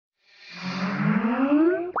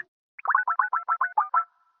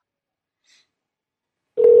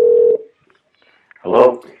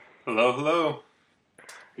Hello? Hello, hello.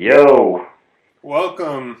 Yo!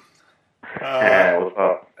 Welcome. What's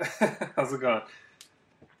up? How's it going?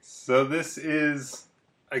 So this is,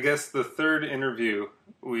 I guess, the third interview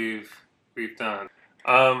we've done.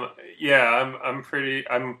 Yeah, I'm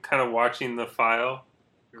kind of watching the file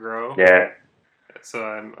grow. Yeah.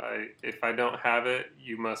 So if I don't have it,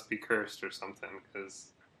 you must be cursed or something,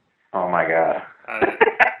 because Oh my god.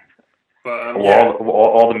 yeah.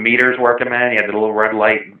 All the meters working, man. You had the little red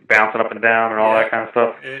light bouncing up and down and all that kind of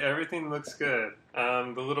stuff. Everything looks good.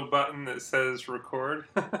 The little button that says record.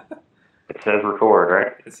 It says record,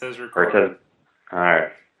 right? It says Or record. it says...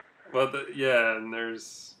 Alright. Well, and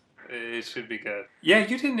it should be good. Yeah,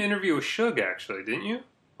 you did an interview with Suge, actually, didn't you?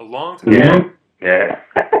 A long time ago? Yeah.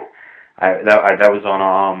 That was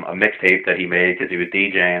on a mixtape that he made because he was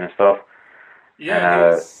DJing and stuff.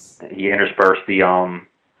 Yeah, And he interspersed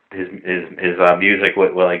his music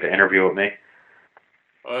with like the interview with me.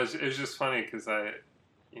 Well, it was just funny because I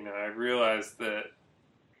realized that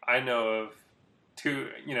I know of two,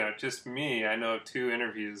 just me, I know of two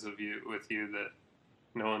interviews with you that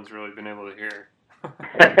no one's really been able to hear.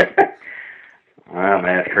 Wow,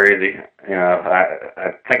 man, it's crazy. You know,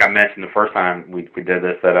 I think I mentioned the first time we did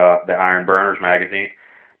this that the Iron Burners magazine,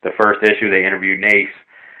 the first issue they interviewed Nace,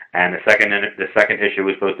 and the second issue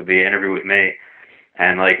was supposed to be an interview with me,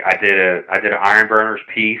 and like I did an Iron Burners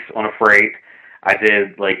piece on a freight. I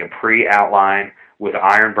did like a pre-outline with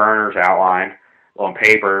Iron Burners outline on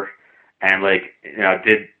paper, and like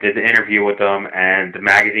did the interview with them, and the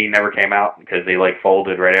magazine never came out because they like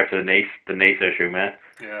folded right after the Nace issue, man.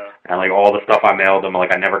 Yeah. And like all the stuff I mailed them,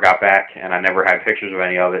 like I never got back, and I never had pictures of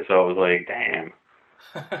any of it. So it was like, damn.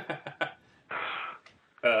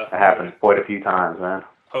 That happened quite a few times, man.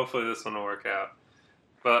 Hopefully this one will work out.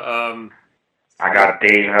 But I got a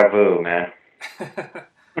deja vu, man.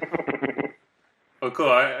 Well,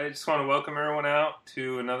 cool. I just want to welcome everyone out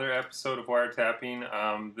to another episode of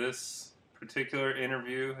Wiretapping. This particular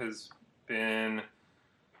interview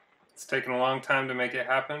it's taken a long time to make it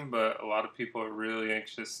happen, but a lot of people are really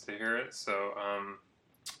anxious to hear it. So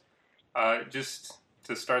just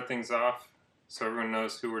to start things off, so everyone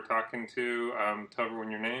knows who we're talking to, tell everyone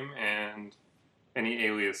your name and any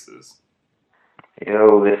aliases.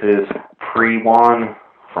 Yo, this is Pre-One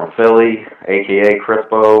from Philly, a.k.a.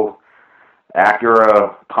 Crispo,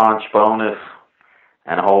 Acura, Punch, Bonus,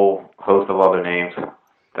 and a whole host of other names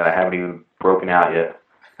that I haven't even broken out yet.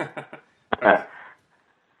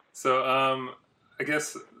 So, I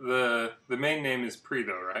guess the main name is Pre,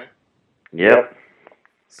 though, right? Yep.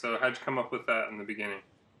 So, how'd you come up with that in the beginning?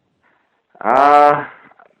 I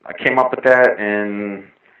came up with that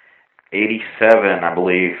in '87, I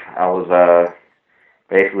believe. I was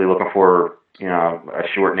basically looking for a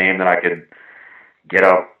short name that I could get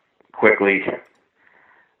up quickly.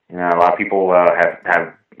 A lot of people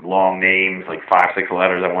have long names, like 5-6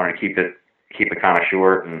 letters. I wanted to keep it kind of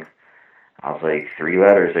short, and I was like, 3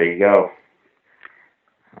 letters, there you go.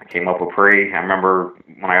 I came up with Pre. I remember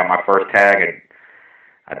when I got my first tag,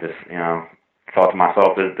 I just thought to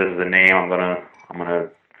myself, this is a name I'm gonna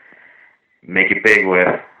make it big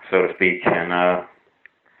with, so to speak, and I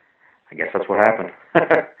guess that's what happened.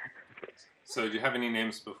 So, did you have any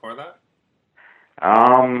names before that?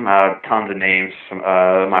 Tons of names.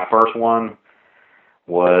 My first one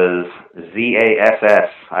was ZASS.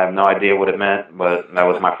 I have no idea what it meant, but that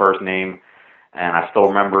was my first name, and I still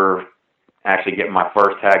remember actually getting my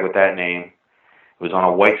first tag with that name. It was on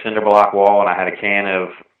a white cinder block wall, and I had a can of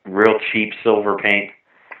real cheap silver paint,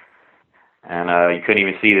 and you couldn't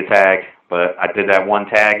even see the tag, but I did that one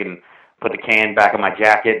tag and put the can back in my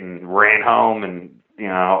jacket and ran home, and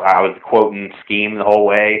I was quoting Scheme the whole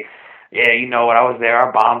way. Yeah, you know what? I was there.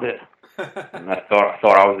 I bombed it. And I thought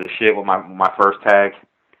I was the shit with my first tag.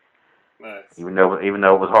 Nice. Even though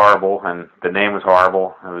it was horrible and the name was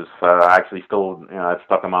horrible, it was actually still it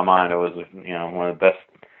stuck in my mind. It was one of the best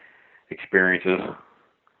experiences.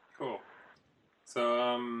 Cool.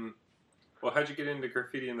 So well, how'd you get into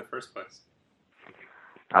graffiti in the first place?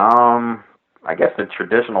 I guess the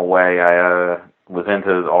traditional way. I was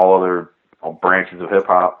into all other branches of hip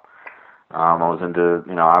hop. I was into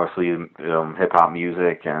obviously hip hop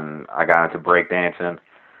music, and I got into breakdancing.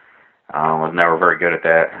 I was never very good at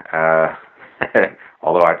that.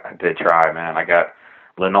 Although I did try, man. I got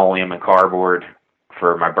linoleum and cardboard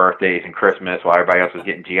for my birthdays and Christmas, while everybody else was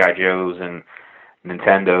getting G.I. Joes and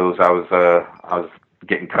Nintendos. I was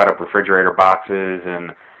getting cut up refrigerator boxes,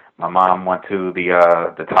 and my mom went to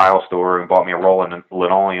the tile store and bought me a roll of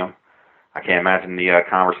linoleum. I can't imagine the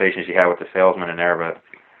conversation she had with the salesman in there,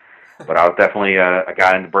 but I was definitely I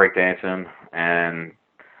got into breakdancing, and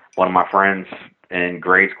one of my friends in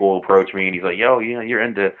grade school approached me and he's like, "Yo, you're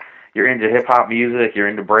into hip hop music, you're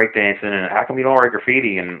into breakdancing, and how come you don't write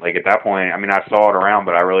graffiti?" And like at that point, I mean, I saw it around,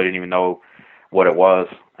 but I really didn't even know what it was.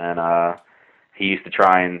 And he used to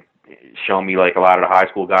try and show me like a lot of the high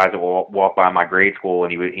school guys that walk by my grade school,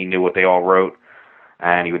 and he knew what they all wrote,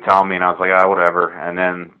 and he would tell me, and I was like, whatever. And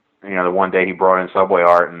then the one day he brought in Subway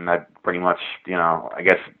Art, and that pretty much, I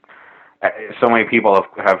guess so many people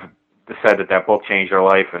have said that book changed their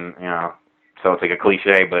life, and so it's like a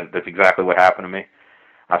cliche, but that's exactly what happened to me.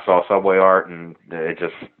 I saw Subway Art, and it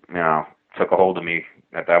just took a hold of me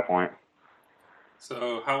at that point.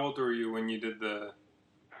 So how old were you when you did the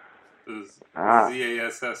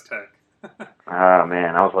ZASS tech?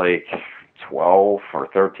 Man, I was like 12 or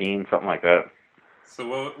 13, something like that. So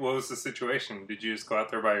what was the situation? Did you just go out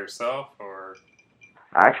there by yourself, or?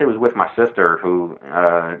 I actually was with my sister, who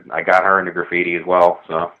I got her into graffiti as well.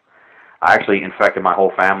 So I actually infected my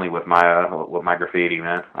whole family with my graffiti,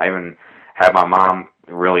 man. I even had my mom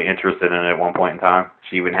really interested in it at one point in time.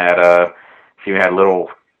 She even had little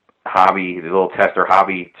tester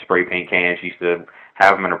hobby spray paint cans. She used to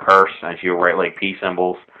have them in her purse, and she would write like peace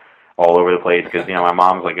symbols all over the place because my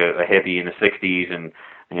mom's like a hippie in the '60s and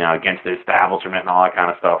against the establishment and all that kind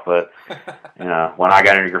of stuff. But when I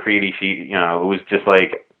got into graffiti, she it was just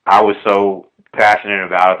like I was so passionate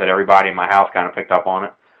about it that everybody in my house kind of picked up on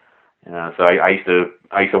it. So I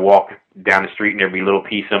used to walk down the street and there'd be little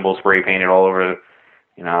peace symbols spray painted all over,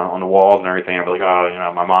 on the walls and everything. I'd be like,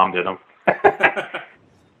 oh, my mom did them.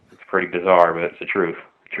 It's pretty bizarre, but it's the truth.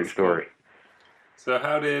 True story. So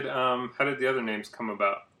how'd the other names come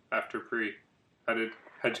about after Pre? How'd you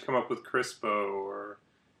come up with Crispo or?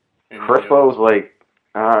 Crispo's like,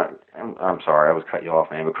 I'm sorry, I was cut you off,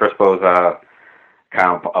 man, but Crispo's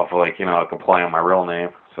kind of like I could play on my real name,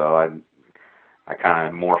 so I kind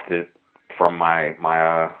of morphed it from my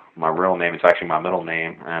real name. It's actually my middle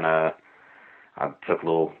name, and I took a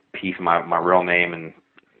little piece of my real name and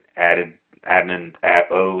added in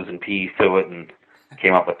O's and P's to it, and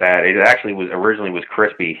came up with that. It actually originally was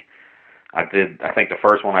Crispy. I think the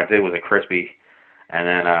first one I did was a Crispy. And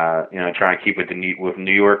then, trying to keep it with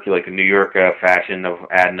New York, like the New York fashion of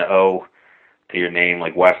adding the O to your name,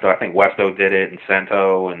 like Westo. I think Westo did it, and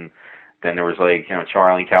Cento, and then there was like,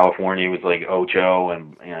 Charlie in California was like Ocho,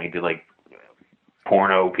 and he did like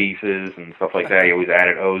porno pieces and stuff like that. He always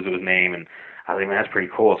added O's to his name, and I was like, man, that's pretty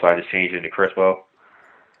cool. So I just changed it to Crispo.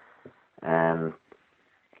 And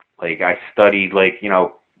like I studied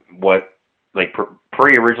what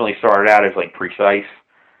Pre originally started out as like Precise.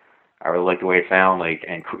 I really like the way it sounds, like,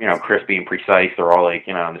 and Crispy and Precise, they're all like,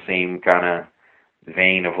 in the same kind of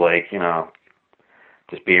vein of like,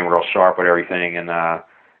 just being real sharp with everything, and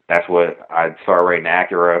that's what I started writing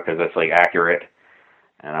Acura, because that's like accurate,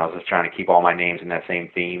 and I was just trying to keep all my names in that same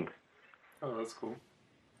theme. Oh, that's cool.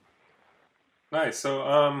 Nice.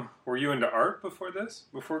 So, were you into art before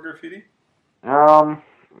graffiti? Yeah,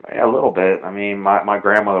 a little bit. I mean, my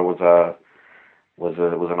grandmother was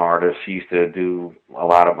an artist. She used to do a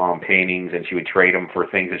lot of paintings, and she would trade them for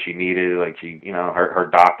things that she needed. Like her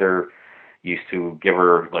doctor used to give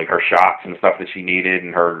her like her shots and stuff that she needed,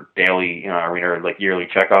 and her daily, her like yearly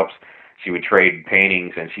checkups. She would trade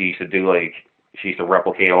paintings, and she used to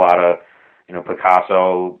replicate a lot of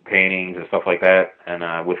Picasso paintings and stuff like that,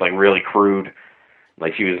 and with like really crude.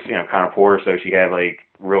 Like she was kind of poor, so she had like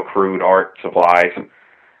real crude art supplies,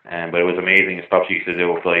 but it was amazing the stuff she used to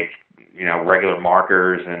do with like regular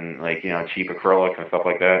markers and like cheap acrylics and stuff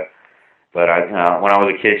like that. But when I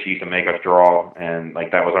was a kid, she used to make us draw, and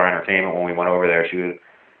like that was our entertainment when we went over there. She would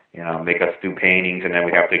make us do paintings, and then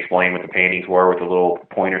we'd have to explain what the paintings were with a little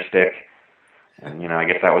pointer stick, and I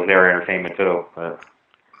guess that was their entertainment too. But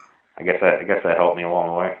I guess that helped me along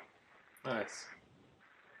the way. Nice.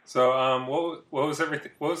 So what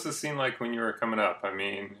was the scene like when you were coming up? I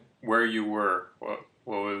mean, where you were, what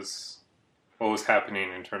was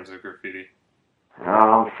happening in terms of graffiti?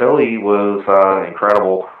 Philly was an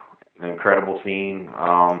incredible scene.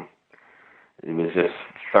 It was just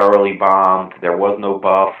thoroughly bombed. There was no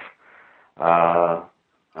buff.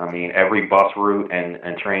 I mean, every bus route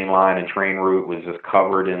and train line and train route was just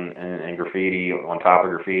covered in graffiti, on top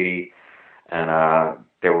of graffiti. And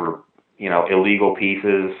there were, illegal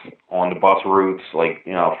pieces on the bus routes, like,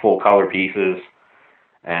 full color pieces.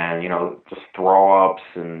 And just throw ups,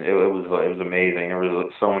 and it was amazing. There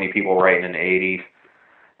was so many people writing in the '80s,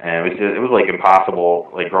 and it was like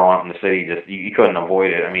impossible. Like growing up in the city, just you couldn't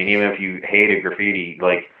avoid it. I mean, even if you hated graffiti,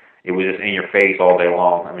 like it was just in your face all day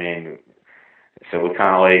long. I mean, so it was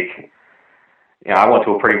kind of like, I went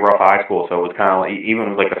to a pretty rough high school, so it was kind of like,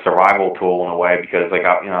 even like a survival tool in a way, because like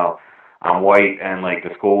I'm white and like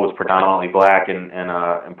the school was predominantly black and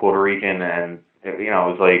Puerto Rican, and it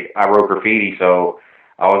was like I wrote graffiti, so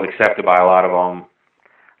I was accepted by a lot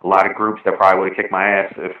of groups that probably would have kicked my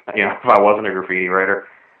ass if if I wasn't a graffiti writer.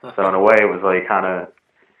 So in a way, it was like kind of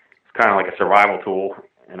like a survival tool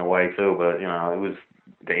in a way too. But it was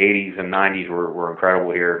the '80s and '90s were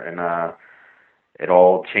incredible here, and it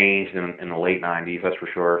all changed in the late '90s. That's for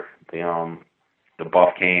sure. The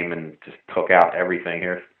buff came and just took out everything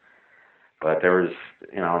here. But there was,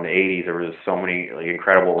 in the '80s, there was so many like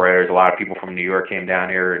incredible writers. A lot of people from New York came down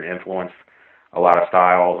here and influenced a lot of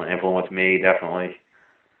styles and influenced me definitely.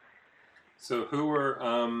 So who were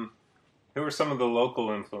some of the local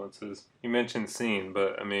influences? You mentioned Scene,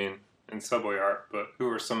 but I mean, and Subway Art, but who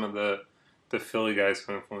were some of the Philly guys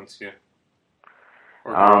who influenced you?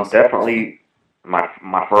 Definitely,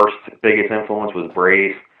 my first biggest influence was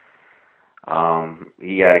Braze.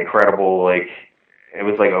 He had incredible it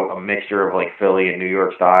was like a mixture of like Philly and New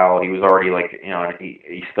York style. He was already like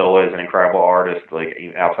he still is an incredible artist like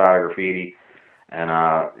outside of graffiti, and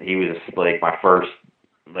he was like my first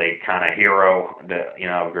like kind of hero that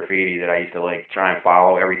graffiti that I used to like try and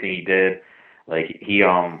follow everything he did. Like he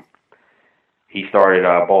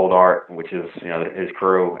started Bold Art, which is his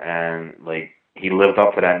crew, and like he lived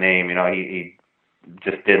up to that name. He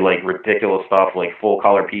just did like ridiculous stuff, like full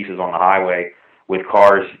color pieces on the highway with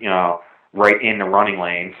cars, right in the running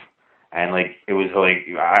lanes. And like it was like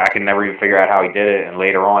I could never even figure out how he did it. And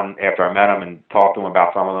later on, after I met him and talked to him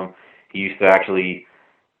about some of them, he used to actually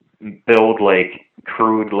build like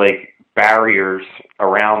crude like barriers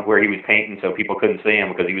around where he was painting so people couldn't see him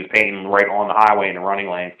because he was painting right on the highway in the running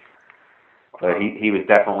lanes. But he was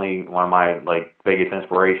definitely one of my like biggest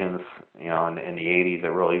inspirations, in the '80s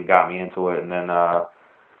that really got me into it. And then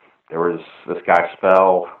there was this guy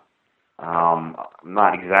Spell. I'm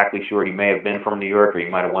not exactly sure. He may have been from New York, or he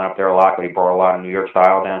might have went up there a lot, but he brought a lot of New York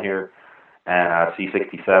style down here. And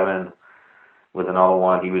C67 was another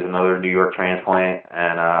one. He was another New York transplant.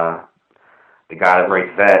 And the guy that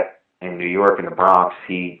writes Vet in New York in the Bronx,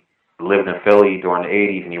 he lived in Philly during the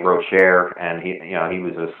 '80s, and he wrote Cher. And he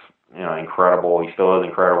was this incredible. He still is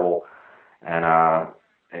incredible. And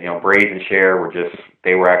Braze and Cher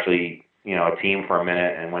they were actually a team for a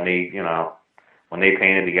minute. And when they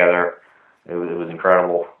painted together, it was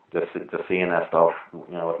incredible just seeing that stuff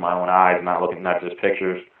with my own eyes, not just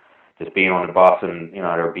pictures, just being on the bus and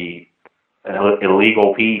there'd be an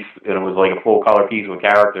illegal piece and it was like a full color piece with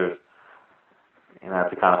characters. That's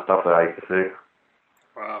the kind of stuff that I used to see.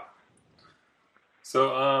 Wow.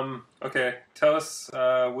 So, okay, tell us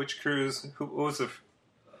which crews, what was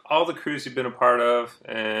all the crews you've been a part of,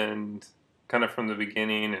 and kind of from the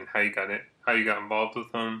beginning, and how you got involved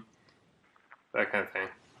with them, that kind of thing.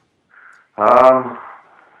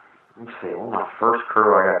 Let's see. Well, my first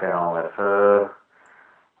crew I got down with was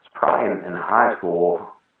probably in high school.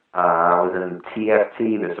 I was in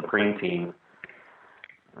TFT, the Supreme Team.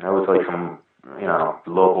 That was like some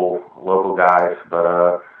local guys,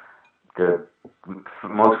 but the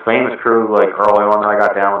most famous crew, like early on that I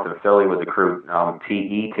got down with in Philly, was the crew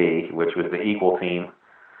TET, which was the Equal Team,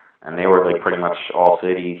 and they were like pretty much all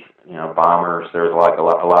city, bombers. There was like a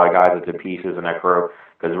lot of guys that did pieces in that crew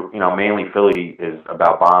because mainly Philly is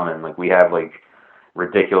about bombing. Like we have like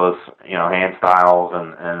ridiculous hand styles,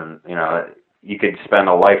 and you could spend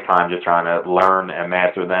a lifetime just trying to learn and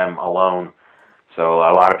master them alone. So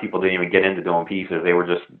a lot of people didn't even get into doing pieces. They were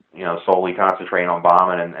just solely concentrating on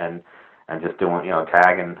bombing and just doing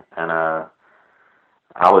tagging. And I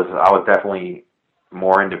was definitely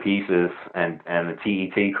more into pieces, and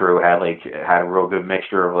the TET crew had a real good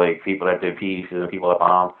mixture of like people that did pieces and people that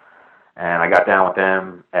bombed. And I got down with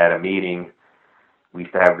them at a meeting. We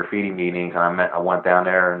used to have graffiti meetings, and I went down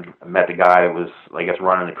there and met the guy that was, I guess,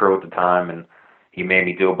 running the crew at the time, and he made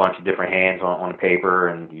me do a bunch of different hands on the paper,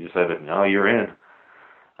 and he just said, "No, you're in."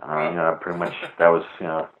 Pretty much that was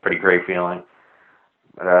pretty great feeling.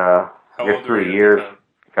 But How just through the years,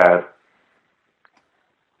 guys.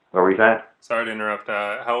 What were you saying? Sorry to interrupt.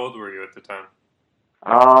 How old were you at the time?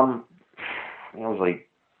 I was like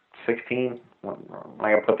 16 when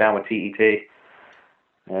I got put down with TET.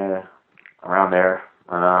 Yeah, around there.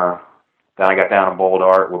 And then I got down to Bold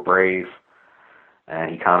Art with Braze,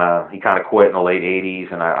 and he kind of quit in the late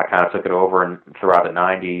 '80s, and I kind of took it over and throughout the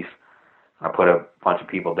 '90s. I put a bunch of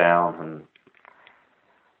people down, and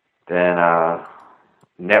then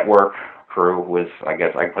Network crew was, I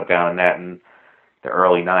guess I put down in that in the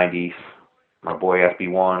early '90s. My boy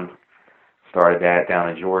SB1 started that down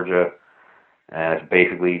in Georgia, and it's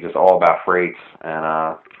basically just all about freights. And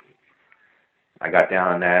I got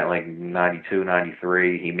down on that in like '92,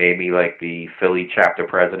 '93. He made me like the Philly chapter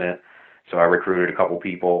president, So I recruited a couple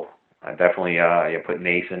people. I definitely put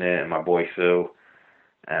Nace in it and my boy Sue,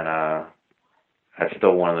 and that's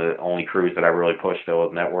still one of the only crews that I really push still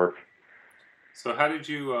with Network. So how did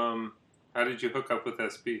you hook up with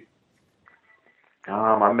SB?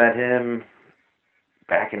 I met him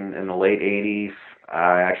back in the late '80s.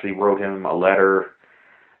 I actually wrote him a letter.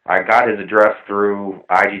 I got his address through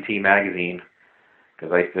IGT magazine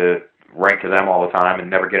because I used to write to them all the time and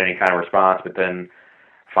never get any kind of response. But then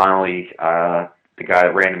finally, the guy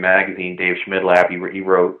that ran the magazine, Dave Schmidlap, he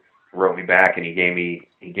wrote me back, and he gave me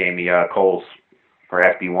Cole's or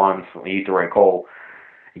SB1s. He used to write Cole.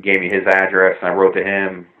 He gave me his address, and I wrote to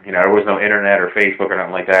him. You know, there was no internet or Facebook or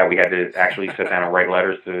nothing like that. We had to actually sit down and write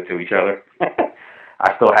letters to each other.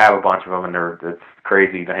 I still have a bunch of them, and it's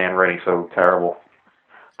crazy. The handwriting's so terrible.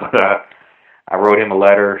 But I wrote him a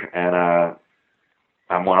letter, and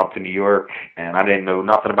I went up to New York, and I didn't know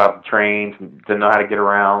nothing about the trains, didn't know how to get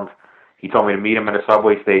around. He told me to meet him at a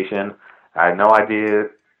subway station. I had no idea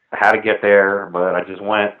how to get there, but I just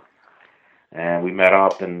went, and we met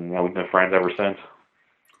up, and we've been friends ever since.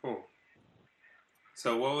 Cool.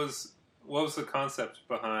 So what was the concept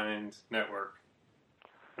behind Network?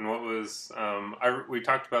 And what was we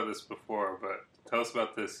talked about this before, but tell us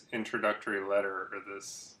about this introductory letter or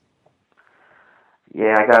this.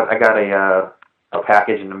 Yeah, I got a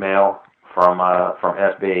package in the mail from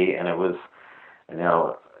SB, and it was an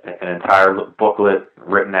entire booklet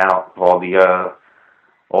written out of all the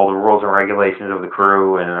rules and regulations of the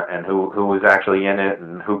crew and who was actually in it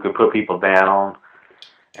and who could put people down.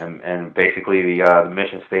 And basically the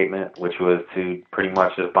mission statement, which was to pretty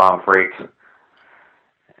much just bomb freights,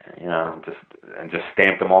 just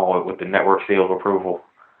stamp them all with the Network seal of approval.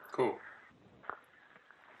 Cool.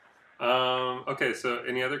 Okay, so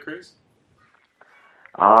any other crews?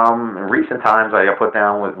 In recent times, I got put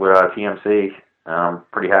down with TMC. I'm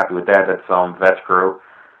pretty happy with that. That's Vet's crew,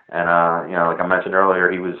 and like I mentioned earlier,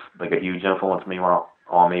 he was like a huge influence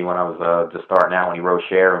on me when I was just starting out when he rode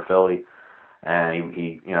Cher in Philly. And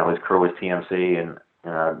he his crew was TMC, and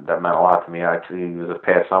that meant a lot to me. Actually, this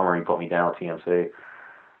past summer, he put me down with TMC,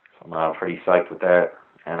 so I'm pretty psyched with that.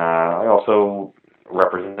 And I also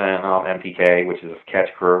represent MTK, which is a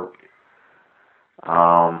catch crew.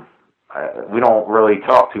 We don't really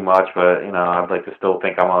talk too much, but I'd like to still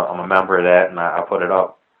think I'm a member of that, and I put it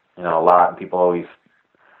up, a lot, and people always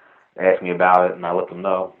ask me about it, and I let them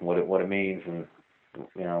know what it means and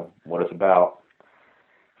what it's about.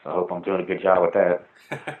 So I hope I'm doing a good job with that.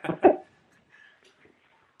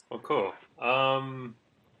 Well, cool.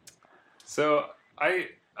 So I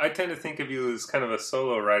tend to think of you as kind of a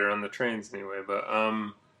solo rider on the trains anyway, but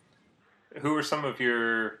who were some of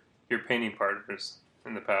your painting partners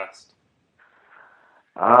in the past?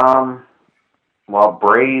 Well,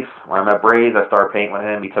 Braze, when I met Braze, I started painting with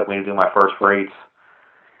him. He took me to do my first freights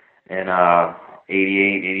in 88,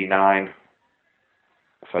 89.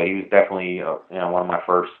 So he was definitely, one of my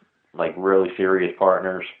first, like, really serious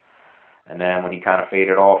partners. And then when he kind of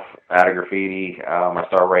faded off out of graffiti, I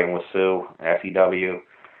started writing with Sue, SEW.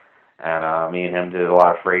 And me and him did a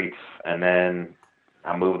lot of freights. And then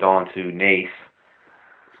I moved on to Nace.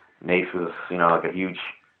 Nace was, like a huge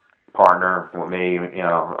partner with me.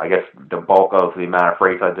 I guess the bulk of the amount of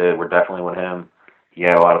freights I did were definitely with him. He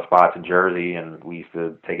had a lot of spots in Jersey, and we used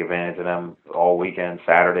to take advantage of them all weekend,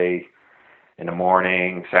 Saturday in the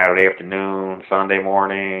morning, Saturday afternoon, Sunday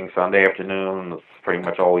morning, Sunday afternoon. That's pretty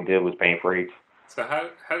much all we did was paint freights. So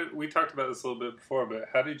how did we talked about this a little bit before, but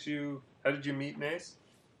how did you meet Nace?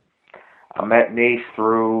 I met Nace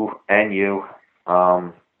through NU.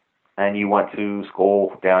 NU went to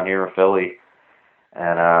school down here in Philly,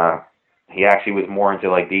 and he actually was more into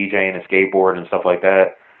like DJing and skateboard and stuff like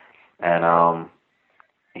that. And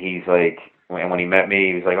he's like, when he met me,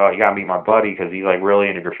 he was like, "Oh, you gotta meet my buddy because he's like really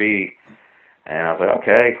into graffiti." And I was like,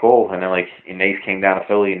 "Okay, cool." And then like Nace came down to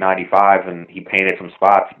Philly in '95, and he painted some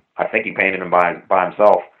spots. I think he painted them by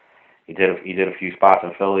himself. He did a few spots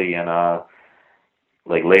in Philly, and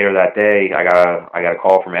like later that day, I got a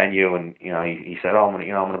call from NU, and he said, "Oh, I'm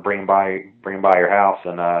gonna bring him by your house."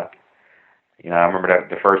 And I remember that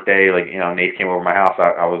the first day, like Nace came over to my house.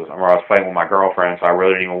 I was fighting with my girlfriend, so I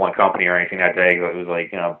really didn't even want company or anything that day. It was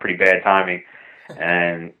like pretty bad timing.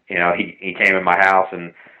 And he came in my house,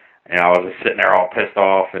 and I was just sitting there all pissed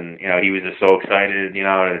off, and he was just so excited,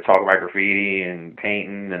 to talk about graffiti and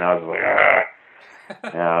painting, and I was like, ah.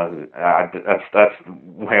 That's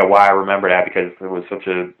why I remember that, because it was such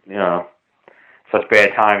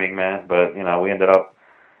bad timing, man. But we ended up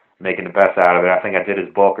making the best out of it. I think I did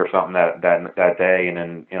his book or something that day, and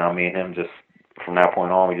then me and him just from that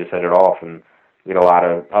point on we just hit it off, and we had a lot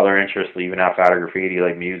of other interests even outside of graffiti,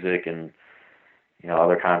 like music and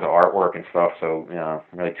other kinds of artwork and stuff. So,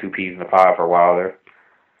 really two peas in the pod for a while there.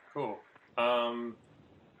 Cool.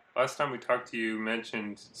 Last time we talked to you, you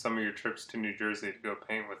mentioned some of your trips to New Jersey to go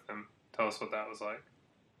paint with him. Tell us what that was like.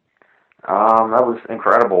 That was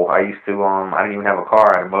incredible. I used to, I didn't even have a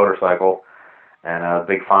car. I had a motorcycle, and a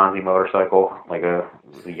big Fonzie motorcycle, like it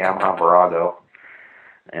was a Yamaha Virago.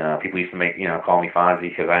 And people used to call me Fonzie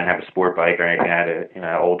because I didn't have a sport bike or anything. I had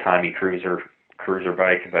a old-timey cruiser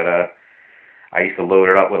bike, but I used to load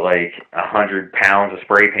it up with like 100 pounds of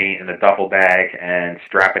spray paint in a duffel bag and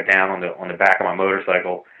strap it down on the back of my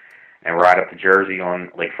motorcycle and ride up to Jersey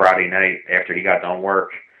on like Friday night after he got done work,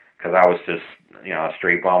 because I was just a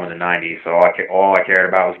straight bum in the '90s. So all I cared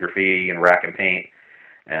about was graffiti and racking paint,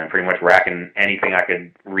 and pretty much racking anything I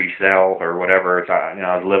could resell or whatever. So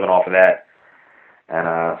I was living off of that,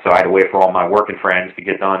 and so I had to wait for all my working friends to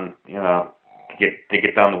get done, to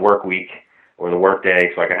get done the work week or the work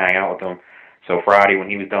day, so I could hang out with them. So Friday, when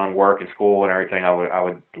he was done work and school and everything, I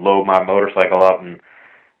would load my motorcycle up and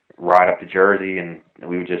ride up to Jersey, and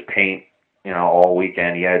we would just paint, all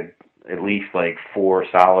weekend. He had at least like 4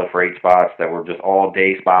 solid freight spots that were just all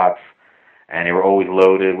day spots, and they were always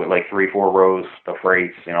loaded with like 3-4 rows of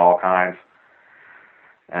freights, all kinds.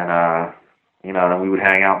 And then we would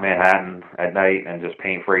hang out in Manhattan at night and just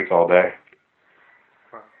paint freights all day.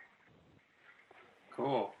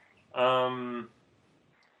 Cool.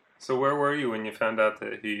 So where were you when you found out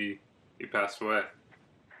that he passed away?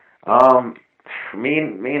 Me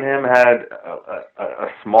and him had a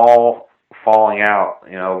small falling out,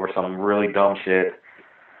 over some really dumb shit.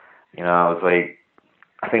 It was like,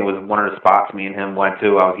 I think it was one of the spots me and him went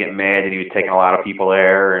to. I was getting mad that he was taking a lot of people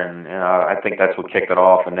there, and I think that's what kicked it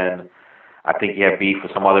off. And then I think he had beef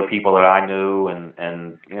with some other people that I knew, and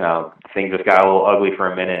things just got a little ugly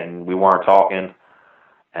for a minute, and we weren't talking.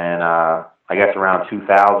 And I guess around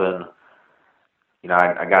 2000,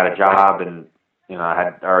 I got a job, and I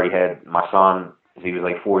had already had my son. He was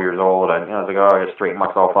like 4 years old. I was like, I gotta straighten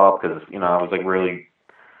myself up, because I was like really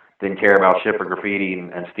didn't care about shit for graffiti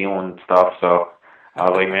and stealing stuff. So I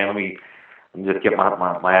was like, man, let me just get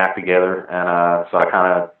my act together. And so I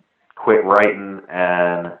kind of quit writing,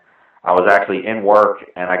 and I was actually in work,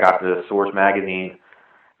 and I got the Source magazine,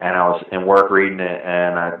 and I was in work reading it,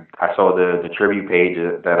 and I saw the tribute page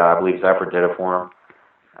that I believe Zephyr did it for him.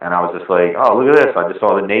 And I was just like, oh, look at this. I just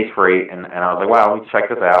saw the Nace Freight, and I was like, wow, let me check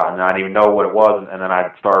this out. And I didn't even know what it was, and then I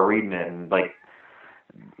started reading it, and like,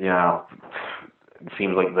 it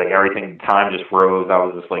seems like everything, time just froze. I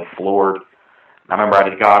was just like floored. I remember I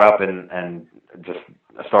just got up and just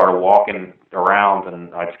started walking around,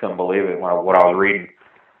 and I just couldn't believe it what I was reading.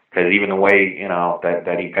 Because even the way,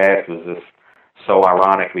 that he passed was just so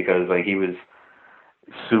ironic, because like he was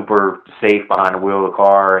super safe behind the wheel of the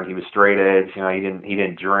car, and he was straight edge. He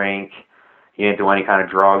didn't drink, he didn't do any kind of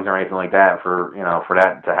drugs or anything like that. For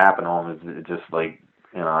that to happen to him, it just like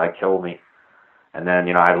that killed me. And then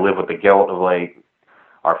I had to live with the guilt of like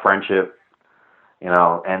our friendship,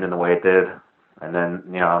 ending the way it did, and then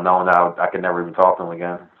knowing that I could never even talk to him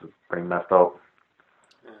again. It's pretty messed up.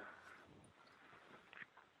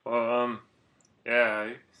 Well, yeah.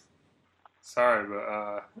 Sorry,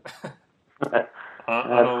 but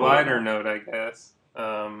on a lighter note, I guess.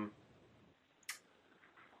 I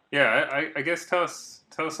guess tell us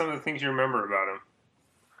some of the things you remember about him.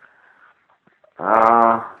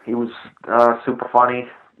 He was a super funny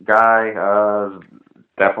guy.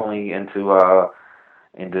 Definitely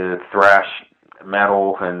into thrash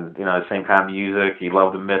metal and the same kind of music. He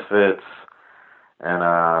loved the Misfits and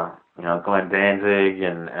Glenn Danzig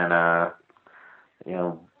and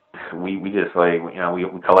we just like we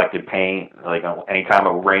collected paint. Like anytime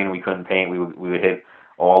it rained, we couldn't paint. We would hit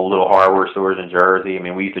all the little hardware stores in Jersey. I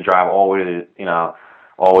mean, we used to drive all the way to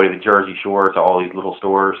all the way to the Jersey Shore to all these little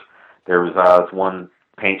stores. There was this one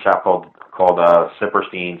paint shop called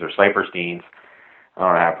Sippersteins or Cypersteins. I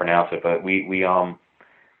don't know how to pronounce it, but we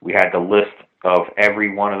had the list of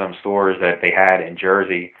every one of them stores that they had in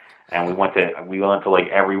Jersey, and we went to like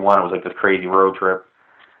every one. It was like this crazy road trip.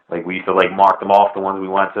 Like we used to like mark them off, the ones we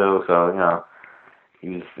went to. So he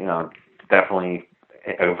was definitely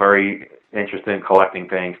a very interested in collecting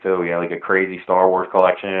things too. He had like a crazy Star Wars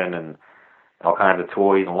collection and all kinds of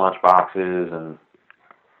toys and lunch boxes, and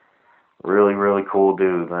really, really cool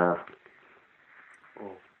dude, man.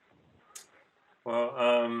 Cool.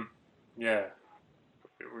 Well, yeah,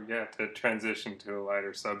 we got to transition to a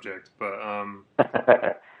lighter subject, but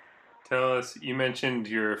tell us. You mentioned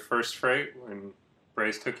your first freight when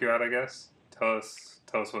Brace took you out, I guess. Tell us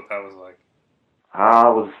what that was like. It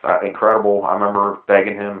was incredible. I remember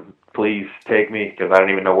begging him, please take me, because I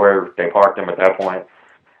didn't even know where they parked him at that point.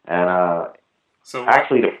 And So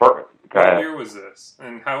Actually, the first. what year was this,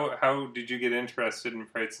 and how did you get interested in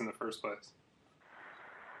freights in the first place?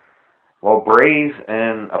 Well, Braze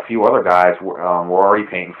and a few other guys were already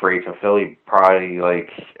painting freights in Philly, probably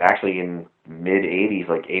like actually in mid '80s,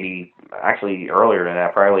 like '80, actually earlier than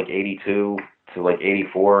that, probably like '82 to like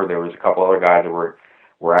 '84. There was a couple other guys that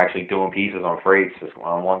were actually doing pieces on freights. This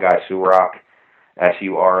one guy, Suroc,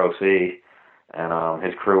 SUROC, and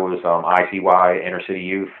his crew was ICY, Inner City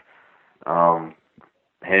Youth. Um,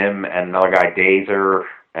 him and another guy, Dazer,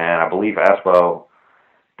 and I believe Espo.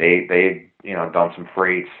 They done some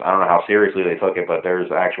freights. I don't know how seriously they took it, but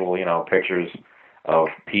there's actual pictures of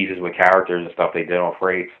pieces with characters and stuff they did on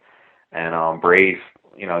freights. And Brace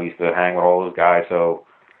used to hang with all those guys, so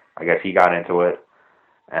I guess he got into it.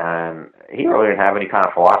 And he really didn't have any kind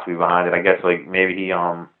of philosophy behind it. I guess like maybe he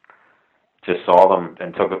just saw them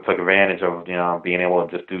and took advantage of being able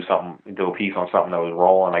to just do a piece on something that was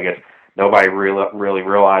rolling. I guess nobody really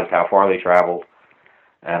realized how far they traveled,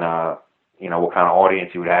 and what kind of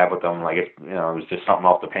audience you would have with them. I guess it was just something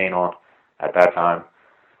else to paint on at that time.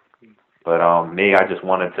 But me, I just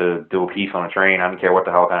wanted to do a piece on a train. I didn't care what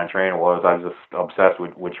the hell kind of train it was. I was just obsessed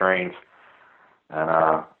with trains, and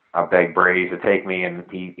I begged Braze to take me, and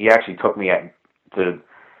he actually took me to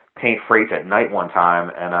paint freights at night one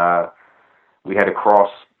time, and we had to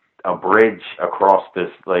cross a bridge across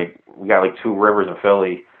this, like, we got like two rivers in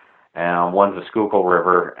Philly, and one's the Schuylkill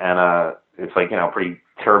River, and it's like pretty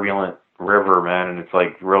turbulent river, man, and it's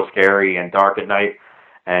like real scary and dark at night.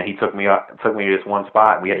 And he took me to this one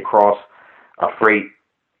spot, and we had to cross a freight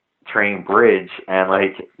train bridge, and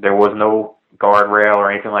like there was no guardrail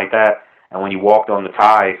or anything like that. And when you walked on the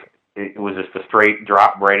ties, it was just a straight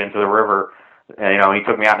drop right into the river. And he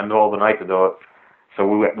took me out in the middle of the night to do it. So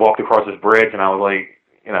we walked across this bridge, and I was like,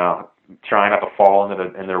 trying not to fall into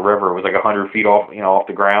the river. It was like 100 feet off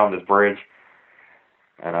the ground, this bridge.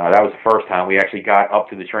 And that was the first time we actually got up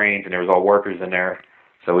to the trains, and there was all workers in there.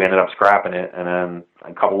 So we ended up scrapping it. And then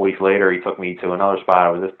a couple of weeks later, he took me to another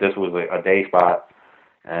spot. This was a day spot,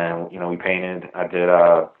 and we painted. I did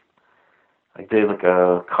like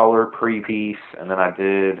a color pre-piece, and then I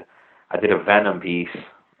did a Venom piece.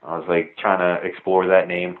 I was like trying to explore that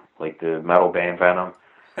name, like the metal band Venom.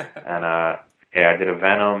 And I did a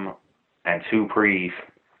Venom and two pre's,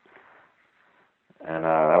 and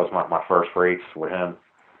that was my first freights with him.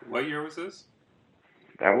 What year was this?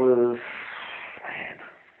 That was, man,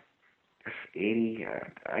 it's 80,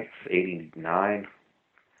 I guess 89.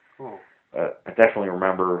 Cool. I definitely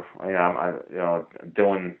remember,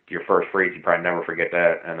 doing your first freights, you probably never forget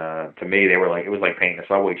that. And to me, it was like painting a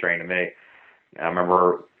subway train to me. I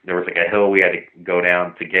remember there was like a hill we had to go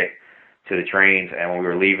down to get to the trains, and when we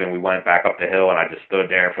were leaving, we went back up the hill, and I just stood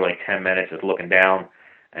there for like 10 minutes just looking down.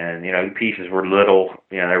 And the pieces were little,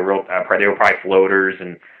 they were probably floaters,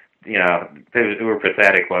 and they were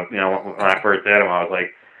pathetic. But when I first did them, I was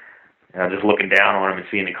like, just looking down on them and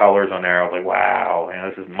seeing the colors on there, I was like, wow,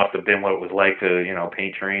 this must have been what it was like to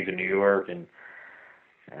paint trains in New York, and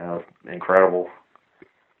it was incredible.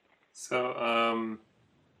 So,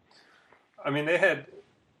 I mean, they had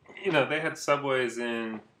subways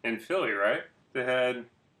in Philly, right?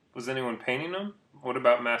 Was anyone painting them? What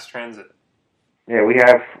about mass transit? Yeah, we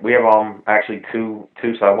have actually two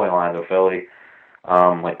subway lines of Philly,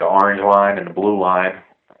 like the orange line and the blue line,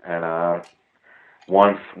 and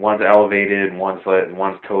one's elevated, one's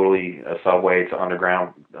totally a subway. It's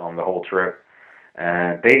underground on the whole trip.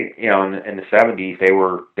 And they, in the '70s, they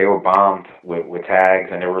were bombed with tags,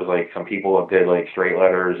 and there was like some people that did like straight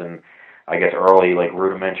letters and I guess early like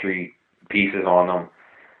rudimentary pieces on them.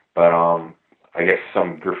 But I guess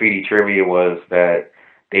some graffiti trivia was that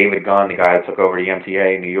David Gunn, the guy that took over the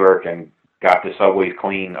MTA in New York and got the subways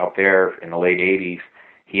clean up there in the late '80s,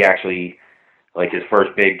 he actually, like, his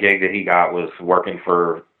first big gig that he got was working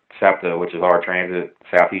for SEPTA, which is our transit,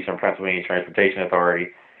 Southeastern Pennsylvania Transportation Authority.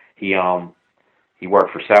 He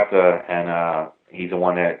worked for SEPTA, and he's the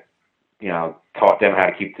one that taught them how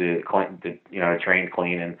to keep the trains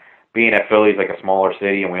clean. And being that Philly's like a smaller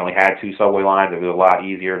city, and we only had two subway lines, it was a lot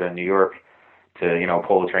easier than New York to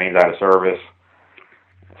pull the trains out of service.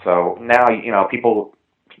 So now people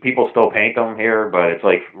still paint them here, but it's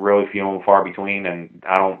like really few and far between, and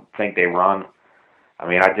I don't think they run. I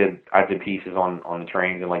mean, I did pieces on the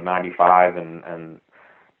trains in like '95, and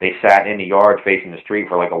they sat in the yard facing the street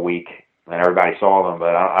for like a week, and everybody saw them,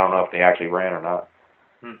 but I don't know if they actually ran or not.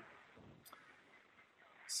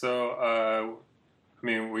 So, I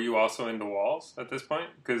mean, were you also into walls at this point?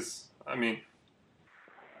 Because, I mean...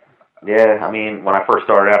 Yeah, I mean, when I first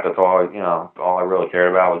started out, that's all I really cared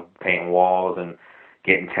about was painting walls and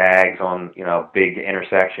getting tags on, big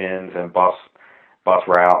intersections and bus bus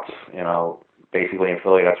routes. Basically in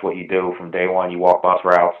Philly, that's what you do from day one. You walk bus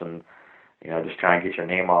routes and just try and get your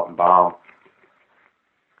name up and bomb.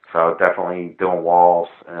 So definitely doing walls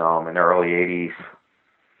in the early '80s,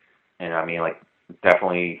 and I mean like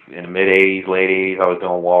definitely in the mid '80s, late '80s, I was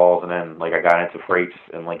doing walls, and then like I got into freights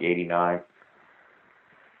in like '89.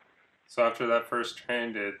 So after that first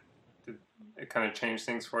train, did it kind of change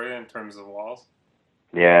things for you in terms of walls?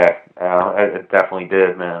 Yeah, it definitely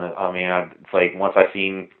did, man. I mean, it's like once I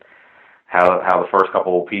seen how the first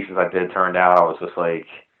couple of pieces I did turned out, I was just like,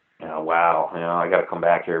 wow, I got to come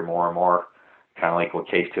back here more and more. Kind of like what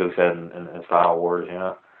Case 2 said in Style Wars,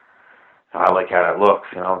 I like how that looks,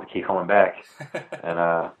 to keep coming back.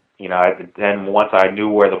 And then once I knew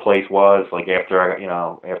where the place was, like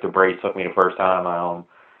after Brace took me the first time,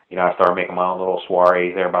 I started making my own little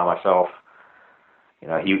soirees there by myself.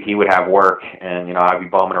 He would have work, and I'd be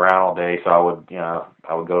bumming around all day, so I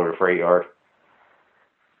would go to the freight yard.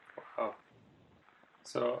 Wow.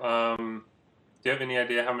 So, do you have any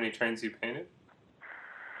idea how many trains you painted?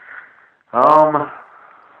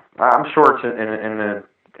 I'm sure it's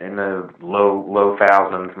in the low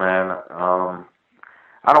thousands, man.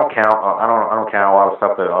 I don't count. I don't count a lot of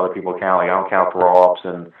stuff that other people count. Like I don't count throw ups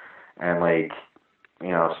and like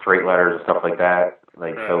straight letters and stuff like that.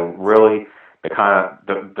 Like so, really,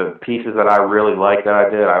 the pieces that I really like that I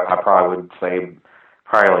did, I probably would say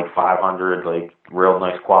probably like 500 like real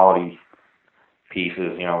nice quality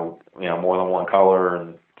pieces. More than one color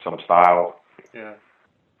and some style. Yeah.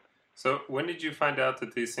 So when did you find out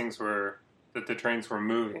that that the trains were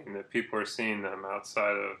moving, that people were seeing them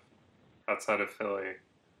outside of Philly?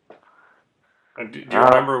 Do you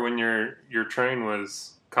remember when your train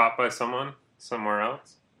was caught by someone somewhere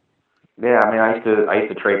else? Yeah, I mean, I used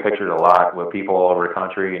to trade pictures a lot with people all over the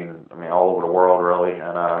country, and I mean all over the world really.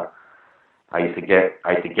 And I used to get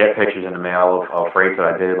pictures in the mail of freights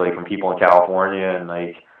that I did, like from people in California, and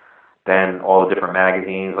like then all the different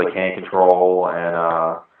magazines like Can Control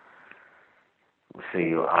and let's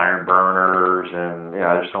see, Iron Burners, and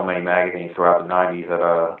there's so many magazines throughout the '90s that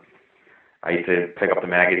I used to pick up the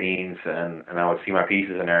magazines and I would see my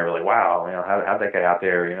pieces in there and be like, wow, how'd that get out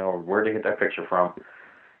there? Where'd they get that picture from?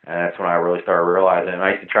 And that's when I really started realizing. And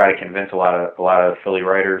I used to try to convince a lot of Philly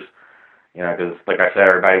writers, because like I said,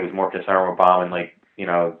 everybody was more concerned with bombing like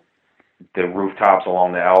the rooftops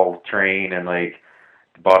along the L train and like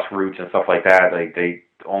the bus routes and stuff like that. Like they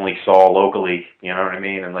only saw locally, you know what I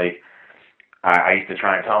mean? And like I used to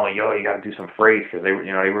try and tell them, like, yo, you got to do some freights because they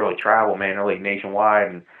really travel, man. They're like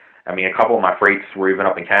nationwide, and I mean a couple of my freights were even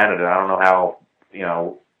up in Canada. I don't know how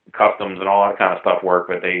customs and all that kind of stuff work,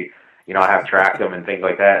 but they. I have tracked them and things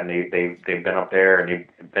like that, and they've been up there and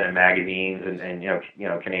they've been in magazines and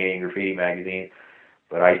Canadian Graffiti magazine.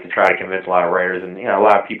 But I used to try to convince a lot of writers, and a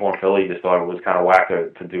lot of people in Philly just thought it was kind of whack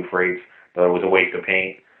to do freights, thought it was a waste of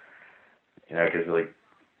paint, because like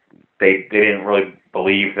they didn't really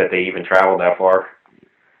believe that they even traveled that far.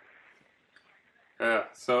 Yeah.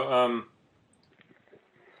 So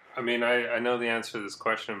I mean, I know the answer to this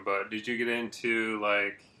question, but did you get into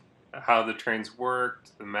like how the trains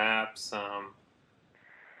worked, the maps?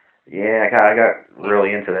 Yeah, I got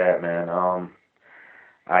really into that, man.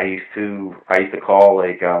 I used to call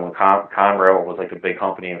like when Conrail was like a big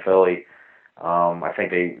company in Philly. I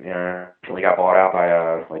think they recently got bought out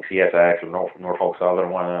by like CSX or Norfolk Southern,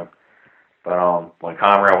 one of them. But when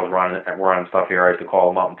Conrail was running stuff here, I used to call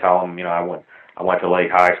them up and tell them, I went to like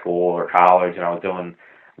high school or college, and I was doing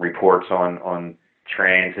reports on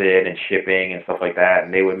transit and shipping and stuff like that,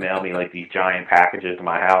 and they would mail me like these giant packages to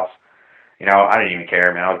my house. I didn't even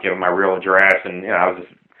care, man. I was giving my real address, and I was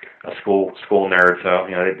just a school nerd, so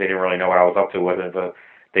they didn't really know what I was up to with it. But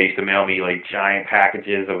they used to mail me like giant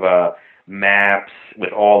packages of maps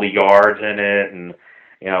with all the yards in it, and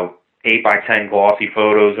 8x10 glossy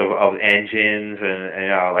photos of engines,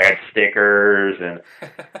 and I had stickers, and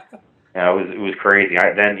it was crazy.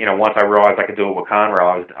 Then once I realized I could do it with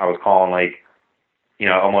Conrail, I was calling like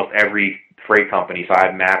almost every freight company. So I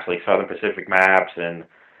had maps like Southern Pacific maps and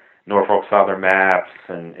Norfolk Southern maps,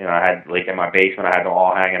 and I had like in my basement I had them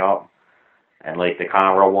all hanging up, and like the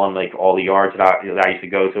Conrail one, like all the yards that I used to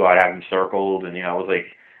go to, I'd have them circled, and it was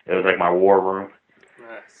like my war room.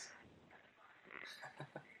 Nice.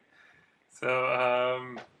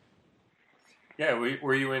 So yeah,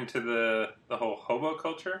 were you into the whole hobo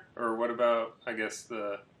culture, or what about I guess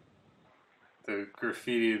the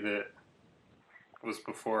graffiti that was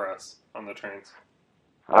before us on the trains?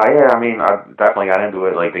 Yeah, I mean, I definitely got into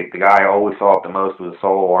it. Like, the guy I always saw it the most was a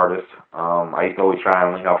solo artist. I used to always try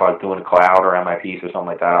and, if I was doing a cloud around my piece or something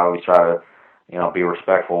like that, I always try to, be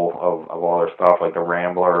respectful of all their stuff, like the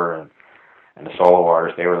Rambler and and the solo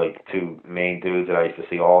artists. They were like the two main dudes that I used to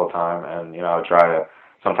see all the time, and I would try to.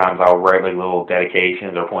 Sometimes I would write like little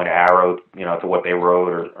dedications or point an arrow, to what they wrote,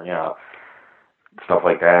 or stuff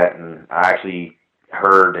like that. And I actually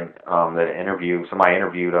heard the interview. Somebody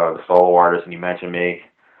interviewed the solo artist, and he mentioned me,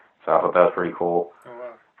 so I thought that was pretty cool. Oh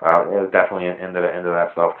wow. It was definitely into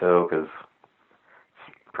that stuff too, because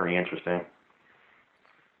it's pretty interesting.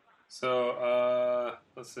 So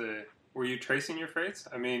let's see. Were you tracing your freights?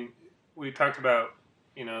 I mean, we talked about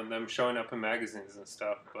them showing up in magazines and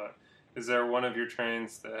stuff, but is there one of your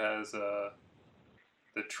trains that has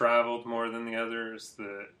that traveled more than the others,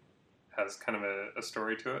 that has kind of a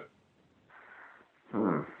story to it?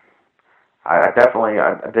 I definitely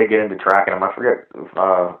I did get into tracking them. I forget if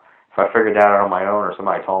I figured that out on my own or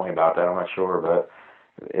somebody told me about that. I'm not sure, but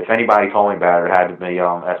if anybody told me about it, it had to be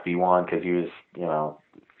SB1, because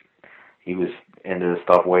he was into this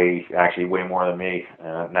stuff way more than me,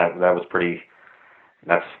 and that was pretty.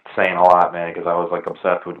 That's saying a lot, man, because I was like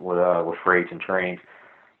obsessed with freights and trains.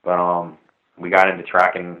 But we got into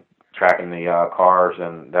tracking the cars,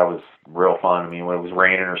 and that was real fun. I mean, when it was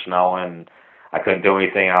raining or snowing, I couldn't do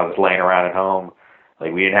anything. I was just laying around at home.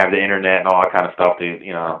 Like, we didn't have the internet and all that kind of stuff to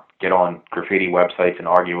get on graffiti websites and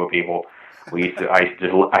argue with people. I used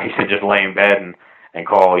to just lay in bed and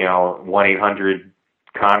call 1-800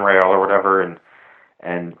 Conrail or whatever,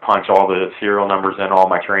 and punch all the serial numbers in all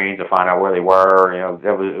my trains to find out where they were.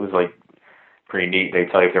 It was like pretty neat. They'd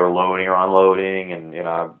tell you if they were loading or unloading, and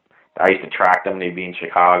I used to track them. They'd be in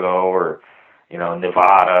Chicago or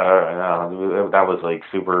Nevada. And, that was like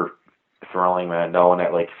super thrilling, man. Knowing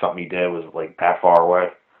that like something you did was like that far away.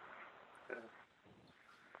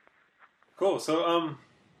 Cool. So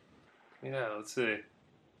let's see.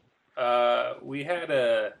 We had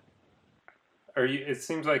it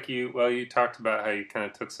seems like you talked about how you kind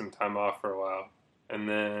of took some time off for a while, and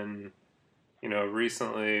then,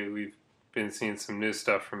 recently we've been seeing some new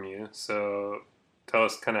stuff from you. So tell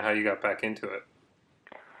us kind of how you got back into it.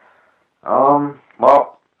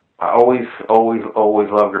 Well, I always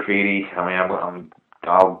love graffiti. I mean,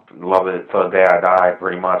 I'll love it till the day I die,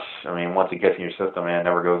 pretty much. I mean, once it gets in your system, man, it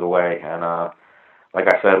never goes away. And like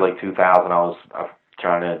I said, like 2000, I was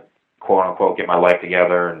trying to quote unquote get my life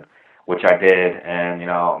together, and which I did. And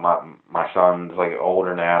my son's like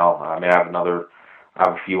older now. I mean, I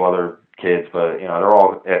have a few other kids, but they're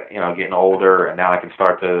all getting older, and now I can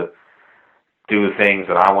start to do the things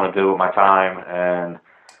that I want to do with my time. And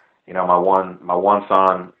my one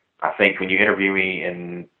son, I think when you interview me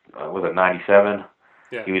in was it 97?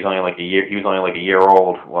 Yeah. He was only like a year. He was only like a year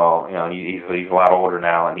old. Well, he's a lot older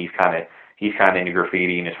now, and he's kind of into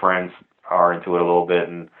graffiti, and his friends are into it a little bit.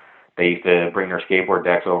 And they used to bring their skateboard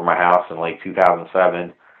decks over my house in like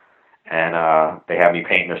 2007, and they had me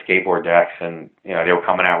painting their skateboard decks, and they were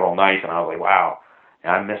coming out real nice, and I was like, wow,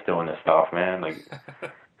 I miss doing this stuff, man. Like,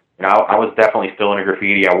 I was definitely still into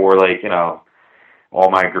graffiti. I wore like all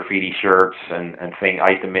my graffiti shirts and things.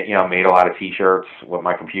 I used to made a lot of T-shirts with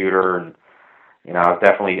my computer, and I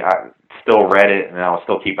still read it, and I was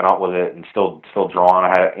still keeping up with it, and still drawing.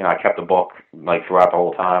 I kept the book like throughout the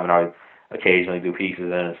whole time, and I occasionally do pieces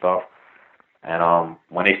in it and stuff. And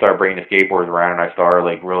when they started bringing the skateboards around, and I started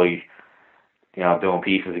like really doing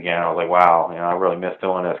pieces again, I was like, wow, I really miss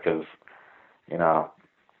doing this, because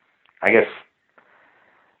I guess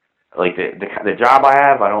like the job I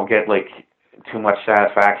have, I don't get like too much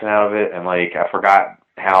satisfaction out of it, and like I forgot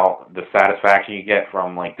how the satisfaction you get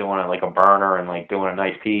from like doing it like a burner and like doing a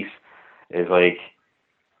nice piece is like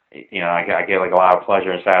I get like a lot of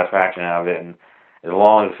pleasure and satisfaction out of it, and as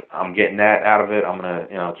long as I'm getting that out of it, I'm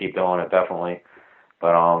gonna keep doing it, definitely.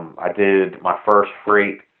 But I did my first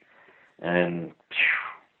freight in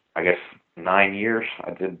I guess 9 years.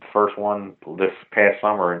 I did the first one this past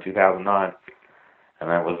summer in 2009, and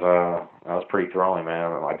that was pretty thrilling,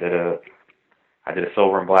 man. I did a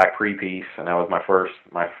silver and black pre-piece, and that was my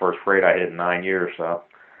first freight I hit in 9 years. So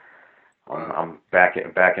I'm back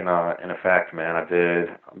in effect, man. I did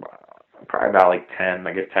probably about like 10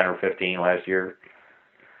 or 15 last year.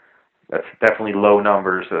 That's definitely low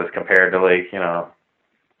numbers as compared to like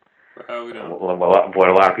what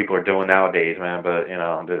a lot of people are doing nowadays, man. But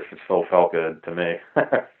this still felt good to me.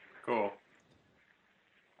 Cool.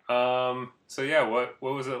 So yeah, what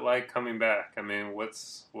was it like coming back? I mean, what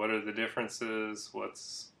are the differences?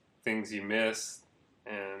 What's things you miss,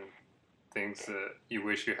 and things that you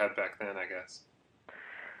wish you had back then, I guess?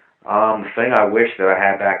 The thing I wish that I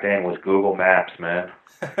had back then was Google Maps, man.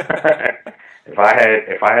 If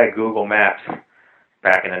I had Google Maps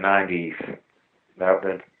back in the 90s,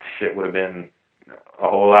 that shit would have been a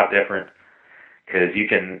whole lot different. because you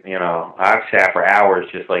can, I've sat for hours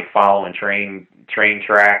just like following train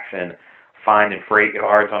tracks and finding freight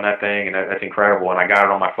yards on that thing, and that's incredible. And I got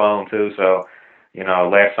it on my phone too, so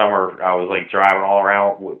last summer I was like driving all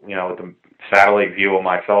around, with the satellite view of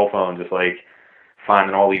my cell phone, just like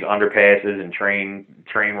finding all these underpasses and train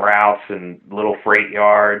routes and little freight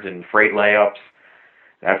yards and freight layups.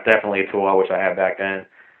 That's definitely a tool I wish I had back then.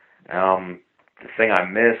 The thing I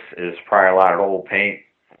miss is probably a lot of old paint.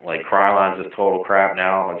 Like Krylon's is total crap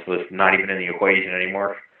now. It's just not even in the equation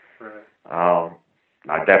anymore. Right.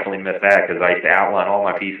 I definitely miss that because I used to outline all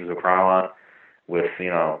my pieces of Krylon with,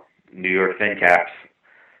 New York thin caps,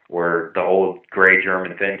 were the old gray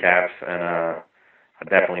German thin caps, and I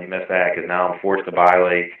definitely miss that because now I'm forced to buy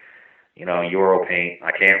like, Euro paint.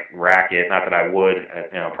 I can't rack it. Not that I would,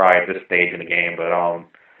 probably at this stage in the game, but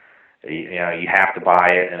you have to buy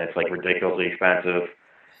it, and it's like ridiculously expensive.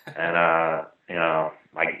 And I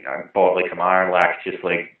bought like some iron lax just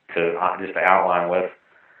to outline with.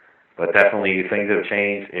 But definitely things that have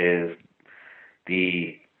changed is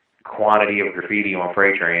the quantity of graffiti on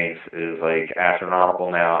freight trains is like astronomical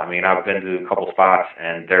now. I mean, I've been to a couple spots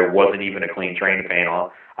and there wasn't even a clean train to paint on.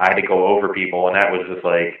 I had to go over people, and that was just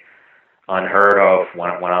like unheard of when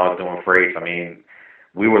I was doing freights. I mean,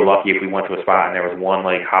 we were lucky if we went to a spot and there was one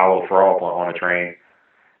like hollow frog on a train.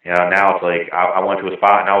 Now it's like I went to a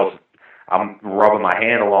spot and I'm rubbing my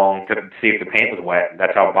hand along to see if the paint was wet.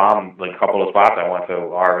 That's how bomb like a couple of spots I went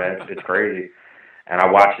to are, man. It's crazy. And I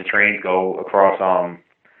watched the trains go across.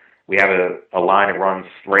 We have a line that runs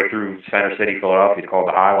right through Center City, Philadelphia. It's called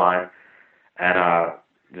the High Line, and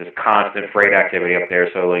there's constant freight activity up there.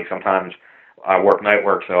 So like sometimes I work night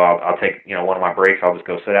work, so I'll take one of my breaks. I'll just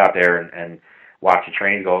go sit out there and watch the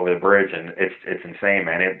trains go over the bridge, and it's insane,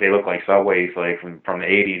 man. They look like subways like from the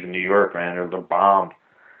 '80s in New York, man. They're bombed.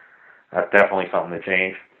 That's definitely something to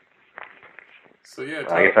change. So yeah,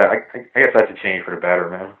 I guess that's a change for the better,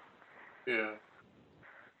 man. Yeah.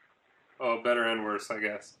 Oh, better and worse, I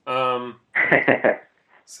guess.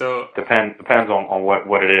 So depends on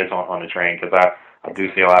what it is on the train, because I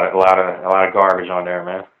do see a lot of garbage on there,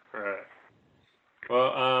 man. Right.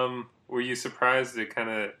 Well, were you surprised that kind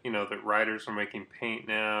of that riders are making paint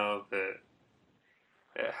now, that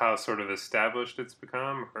how sort of established it's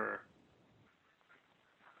become, or?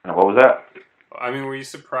 What was that? I mean, were you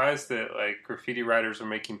surprised that like graffiti writers are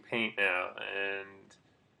making paint now? And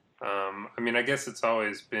I mean, I guess it's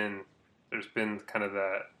always been, there's been kind of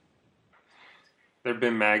that. There have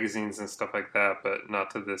been magazines and stuff like that, but not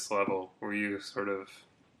to this level. Were you sort of?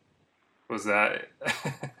 Was that?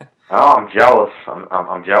 Oh, I'm jealous.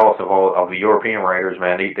 I'm jealous of all of the European writers,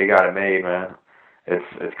 man. They got it made, man.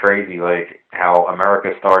 It's crazy, like how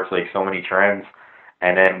America starts like so many trends,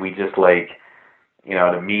 and then we just like.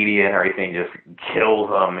 The media and everything just kills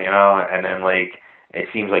them, and then like it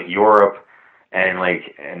seems like Europe and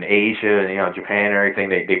Asia and Japan and everything,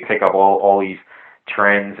 they pick up all these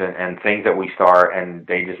trends and things that we start, and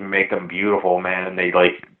they just make them beautiful, man. And they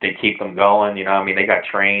keep them going, I mean, they got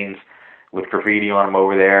trains with graffiti on them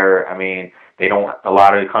over there. I mean, a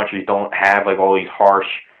lot of the countries don't have like all these harsh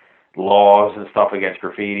laws and stuff against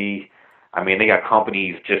graffiti. I mean, they got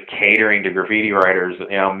companies just catering to graffiti writers,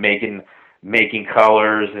 making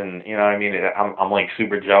colors, and I mean, I'm like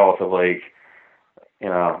super jealous of like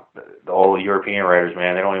all the European writers,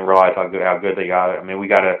 man. They don't even realize how good they got it. I mean, we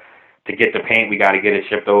gotta to get the paint, we gotta get it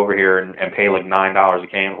shipped over here and pay like $9 a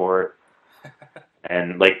can for it.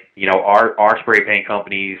 And like our spray paint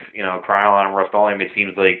companies, Krylon and Rust-Oleum, it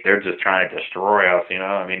seems like they're just trying to destroy us.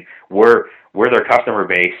 I mean, we're their customer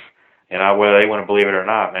base, whether they want to believe it or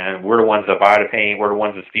not, man. We're the ones that buy the paint. We're the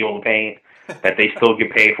ones that steal the paint. That they still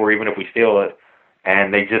get paid for even if we steal it,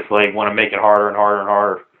 and they just like want to make it harder and harder and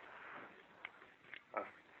harder.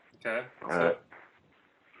 Okay. So,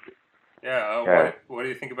 yeah. What do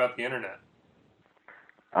you think about the internet?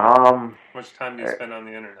 How much time do you spend on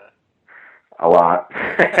the internet? A lot.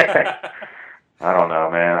 I don't know,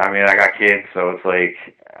 man. I mean, I got kids, so it's like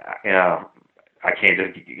I can't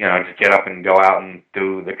just get up and go out and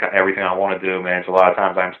do everything I want to do, man. So a lot of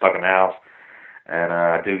times I'm stuck in the house. And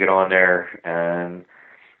I do get on there, and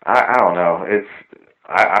I don't know.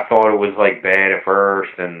 I thought it was like bad at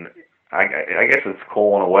first, and I guess it's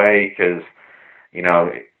cool in a way because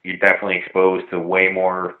you're definitely exposed to way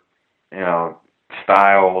more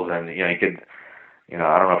styles, and you could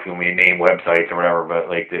I don't know if you want me to name websites or whatever, but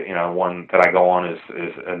like the one that I go on is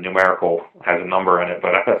a numerical, has a number in it,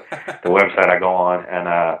 but the website I go on, and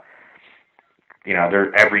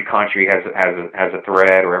every country has a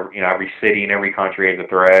thread, or every city in every country has a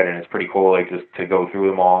thread, and it's pretty cool, like just to go through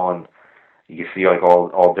them all, and you can see like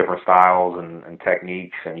all different styles and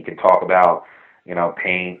techniques, and you can talk about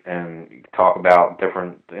paint and talk about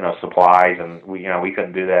different, supplies, and we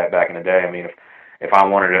couldn't do that back in the day. I mean, if I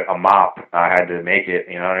wanted a mop, I had to make it,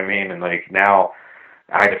 you know what I mean? And like now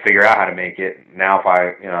I had to figure out how to make it. Now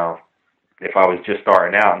if I was just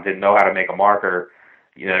starting out and didn't know how to make a marker,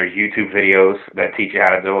 there's YouTube videos that teach you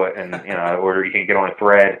how to do it, and or you can get on a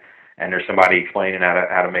thread and there's somebody explaining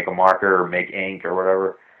how to make a marker or make ink or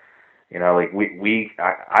whatever. Like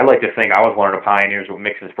I like to think I was one of the pioneers with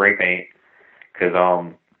mix and spray paint, because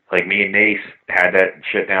like me and Nace had that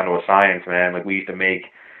shit down to a science, man. Like we used to make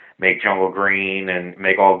jungle green and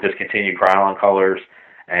make all discontinued Krylon colors,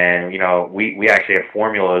 and we actually had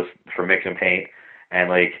formulas for mixing paint, and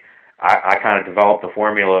like I kind of developed a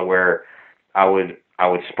formula where I would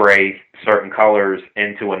spray certain colors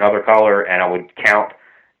into another color, and I would count,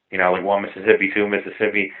 like 1 Mississippi, 2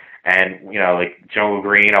 Mississippi, and like jungle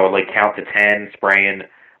green, I would like count to 10, spraying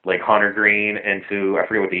like hunter green into, I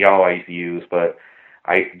forget what the yellow I used to use, but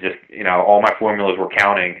I used to just, all my formulas were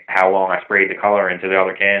counting how long I sprayed the color into the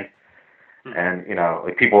other can. And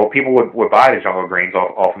like people would buy the jungle greens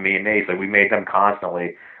off of me and Nace. Like we made them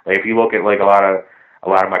constantly. Like if you look at like a lot of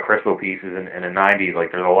my Crispo pieces in the '90s,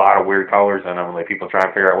 like there's a lot of weird colors in them. Like people try to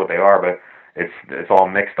figure out what they are, but it's all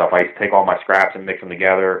mixed stuff. I used to take all my scraps and mix them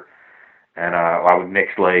together, and I would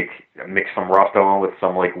mix some Rusto in with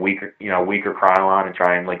some like weaker Krylon and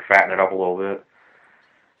try and like fatten it up a little bit.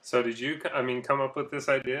 So did you, come up with this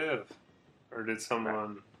idea, or did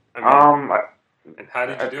someone? And how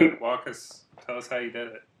did you do it? Tell us how you did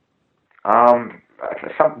it.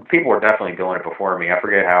 Some people were definitely doing it before me. I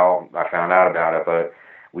forget how I found out about it, but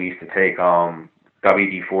we used to take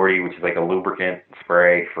WD-40, which is like a lubricant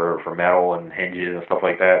spray for metal and hinges and stuff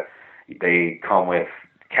like that. They come with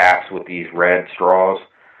caps with these red straws,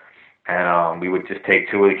 and we would just take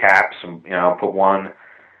 2 of the caps and put one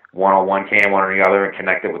on one can, one on the other, and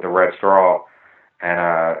connect it with the red straw.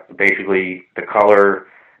 And basically the color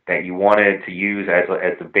that you wanted to use as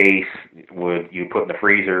the base you put in the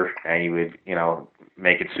freezer, and you would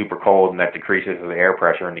make it super cold, and that decreases the air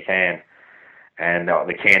pressure in the can. And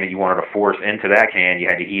the can that you wanted to force into that can, you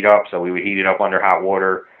had to heat up. So we would heat it up under hot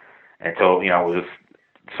water until it was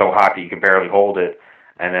so hot that you could barely hold it,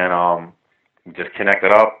 and then just connect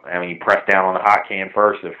it up. And when you press down on the hot can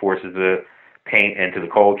first, it forces the paint into the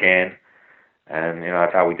cold can. And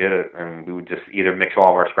that's how we did it. And we would just either mix all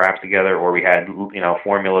of our scraps together, or we had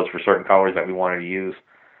formulas for certain colors that we wanted to use.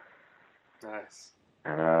 Nice.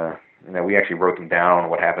 And we actually wrote them down on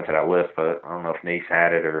what happened to that list, but I don't know if Nace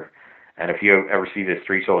had it or. And if you ever see this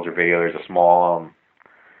Street Soldier video, there's a small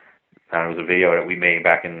it was a video that we made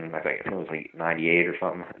back in I think it was like '98 or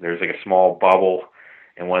something. There's like a small bubble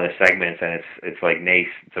in one of the segments, and it's like Nace.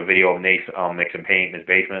 It's a video of Nace mixing paint in his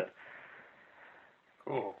basement.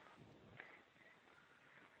 Cool.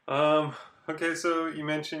 Okay, so you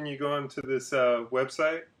mentioned you go onto this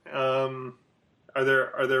website. Are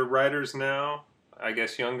there writers now, I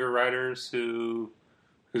guess younger writers whose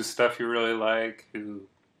stuff you really like, who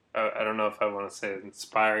I don't know if I want to say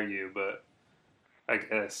inspire you, but I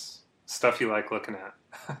guess stuff you like looking at?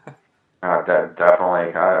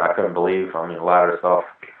 Definitely. I couldn't believe, a lot of the stuff,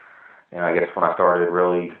 I guess when I started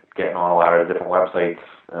really getting on a lot of different websites,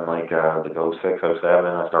 and like the 06, 07,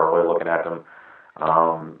 I started really looking at them.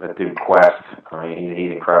 That dude Quest,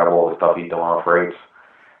 he's incredible, the stuff he's doing on freights.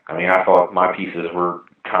 I thought my pieces were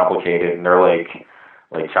complicated, and they're like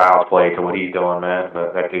child's play to what he's doing, man.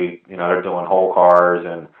 But that dude, they're doing whole cars,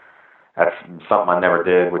 and that's something I never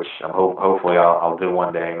did, which hopefully I'll do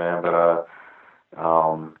one day, man. But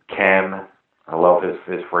Kem, I love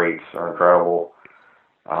his freights, are incredible.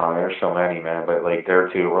 There's so many, man, but like there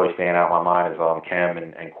two really stand out in my mind is Kem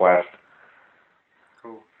and Quest.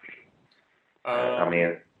 Cool. I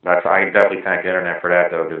definitely thank the internet for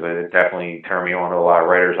that, though, because it definitely turned me on to a lot of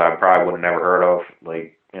writers I probably would have never heard of, because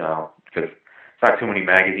it's not too many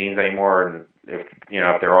magazines anymore, and if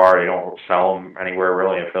there are, they don't sell them anywhere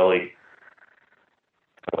really in Philly.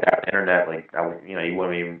 So without the internet, you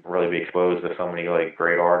wouldn't even really be exposed to so many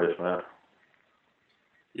great artists, man.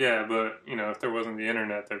 Yeah, but if there wasn't the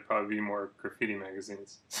internet, there'd probably be more graffiti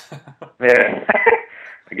magazines. Yeah,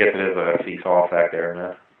 I guess it is a seesaw effect there,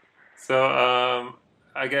 man. So,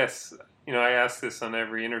 I guess, I ask this on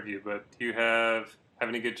every interview, but do you have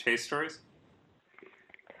any good chase stories?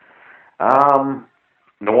 The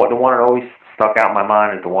one that always stuck out in my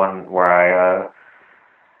mind is the one where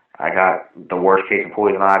I got the worst case of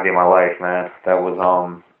poison ivy in my life, man. That was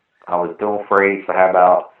I was doing freights. I had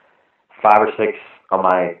about 5 or 6 of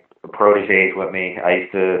my proteges with me. I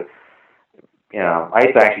used to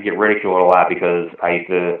actually get ridiculed a lot because I used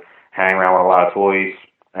to hang around with a lot of toys,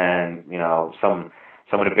 and some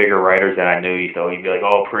some of the bigger writers that I knew, so he'd be like,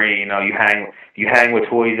 "Oh, Pre, you hang with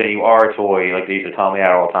toys and you are a toy." Like they used to tell me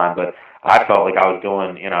that all the time. But I felt like I was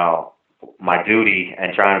doing, my duty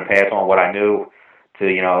and trying to pass on what I knew to,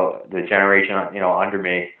 the generation, under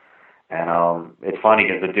me. And it's funny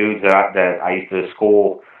because the dudes that I used to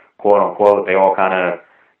school, quote unquote, they all kind of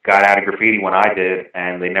got out of graffiti when I did,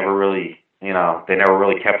 and they never really,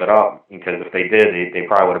 kept it up. Because if they did, they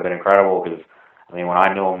probably would have been incredible. Because when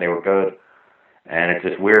I knew them, they were good. And it's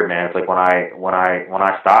just weird, man. It's like when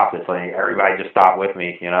I stopped, it's like everybody just stopped with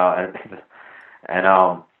me, and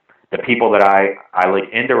the people that I like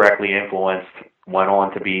indirectly influenced went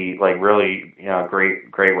on to be like really,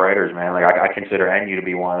 great writers, man. Like I consider NU to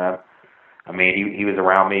be one of them. He was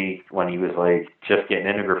around me when he was like just getting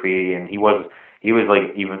into graffiti, and he was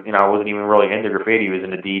like even, I wasn't even really into graffiti. He was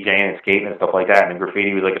into DJing and skating and stuff like that, and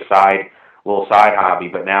graffiti was like a little side hobby.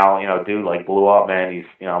 But now, dude like blew up, man. He's,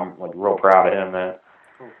 I'm like real proud of him, man.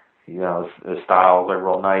 His style is like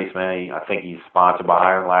real nice, man. I think he's sponsored by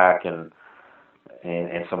Iron Lack and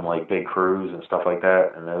some like big crews and stuff like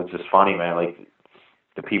that. And it was just funny, man. Like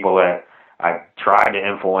the people that I tried to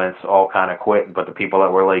influence all kind of quit, but the people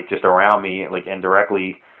that were like just around me, like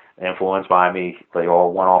indirectly influenced by me, they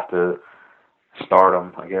all went off to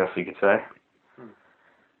stardom, I guess you could say.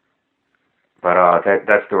 But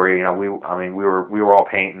that story, we were all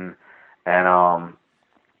painting, and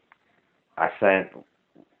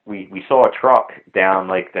we saw a truck down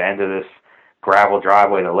like the end of this gravel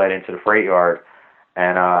driveway that led into the freight yard,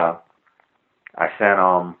 and I sent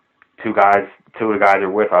two of the guys are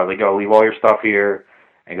with. I was like, "Yo, leave all your stuff here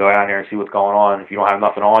and go down there and see what's going on. If you don't have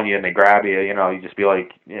nothing on you and they grab you, you just be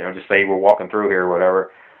like, just say we're walking through here or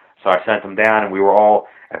whatever." So I sent them down, and we were all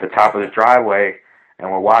at the top of this driveway,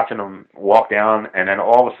 and we're watching them walk down, and then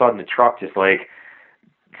all of a sudden the truck just like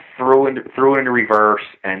threw it into reverse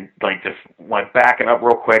and like just went backing up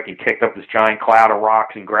real quick and kicked up this giant cloud of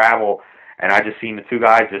rocks and gravel, and I just seen the two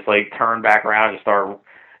guys just like turn back around and start,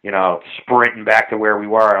 sprinting back to where we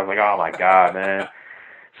were. I was like, oh my God, man.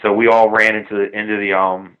 So we all ran into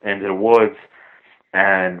the woods,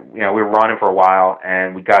 and we were running for a while,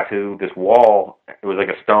 and we got to this wall. It was like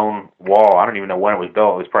a stone wall. I don't even know when it was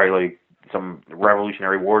built. It was probably like some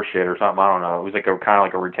Revolutionary War shit or something. I don't know. It was like kind of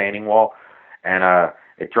like a retaining wall, and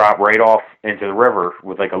it dropped right off into the river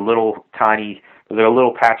with like a little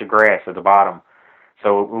patch of grass at the bottom.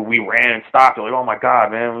 So we ran and stopped. Like, oh my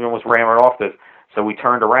God, man, we almost ran right off this. So we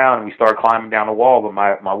turned around and we started climbing down the wall. But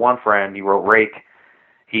my one friend, he wrote Rake.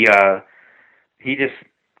 He just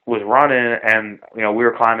was running, and we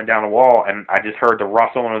were climbing down the wall, and I just heard the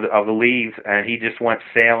rustling of the leaves, and he just went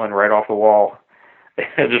sailing right off the wall,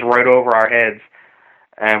 just right over our heads,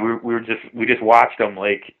 and we just watched him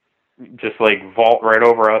just vault right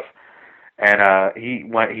over us, and he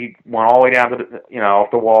went all the way down to the,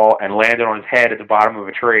 off the wall and landed on his head at the bottom of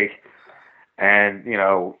a tree, and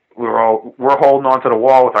we're holding onto the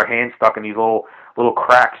wall with our hands stuck in these little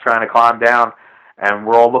cracks trying to climb down. And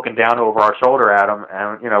we're all looking down over our shoulder at him,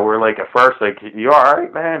 and we're like at first like, "You all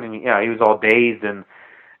right, man?" And he was all dazed, and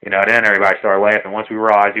then everybody started laughing. Once we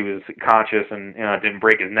realized he was conscious and didn't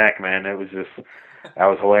break his neck, man, that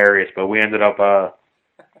was hilarious. But we ended up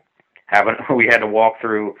we had to walk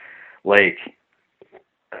through like,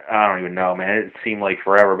 I don't even know, man. It seemed like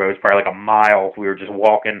forever, but it was probably like a mile. We were just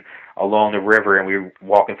walking along the river, and we were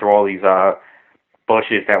walking through all these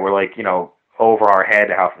bushes that were like over our head.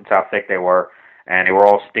 That's how thick they were. And they were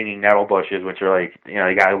all stinging nettle bushes, which are like,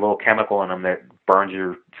 they got a little chemical in them that burns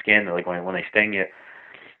your skin, like when they sting you.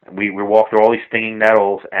 We walked through all these stinging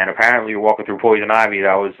nettles, and apparently we were walking through poison ivy that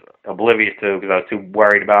I was oblivious to because I was too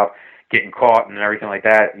worried about getting caught and everything like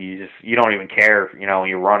that. You don't even care, when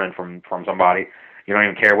you're running from somebody. You don't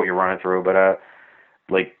even care what you're running through. But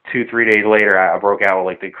like 2-3 days later, I broke out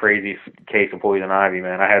with like the craziest case of poison ivy,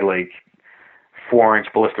 man. I had like 4-inch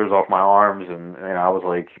blisters off my arms, and I was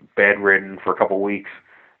like bedridden for a couple of weeks,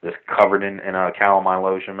 just covered in calamine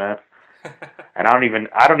lotion, man. And I don't even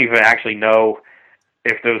actually know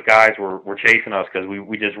if those guys were chasing us, because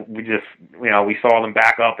we just we saw them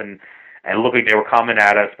back up and looked like they were coming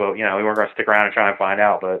at us, but we weren't gonna stick around and try and find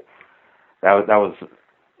out. But that was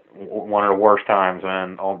one of the worst times,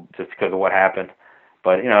 man, just because of what happened.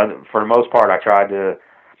 But for the most part, I tried to.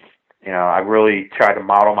 I really tried to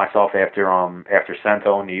model myself after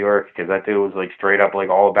Cento in New York, because that dude was like straight up like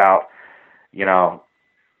all about,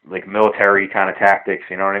 like military kind of tactics.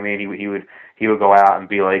 You know what I mean? He would go out and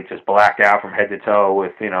be like just blacked out from head to toe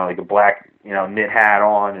with like a black knit hat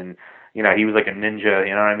on, and he was like a ninja.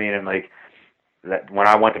 You know what I mean? And like that when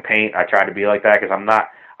I went to paint, I tried to be like that, because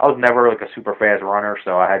I was never like a super fast runner,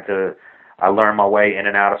 so I I learned my way in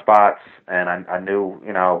and out of spots, and I knew,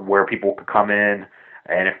 where people could come in,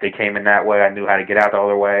 and if they came in that way, I knew how to get out the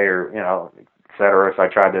other way, or, et cetera. So I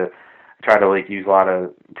tried to like use a lot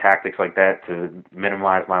of tactics like that to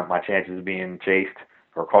minimize my chances of being chased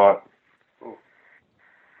or caught. Cool.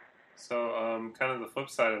 So, kind of the flip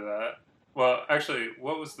side of that. Well, actually,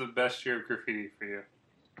 what was the best year of graffiti for you?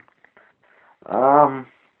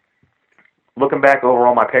 Looking back over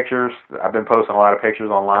all my pictures, I've been posting a lot of pictures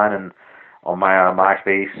online and on my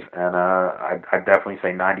MySpace, and I'd definitely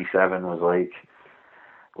say '97 was like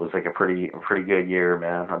a pretty good year,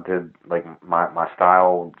 man. I did like my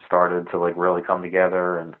style started to like really come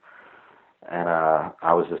together, and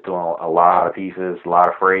I was just doing a lot of pieces, a lot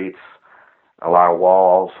of freights, a lot of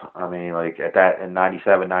walls. I mean, like at that in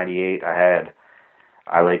 '97, '98, I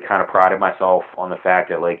like kind of prided myself on the fact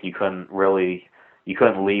that like you couldn't leave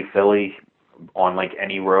Philly on like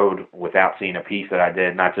any road without seeing a piece that I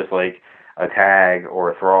did, not just like a tag or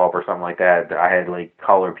a throw up or something like that. I had like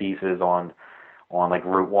color pieces on like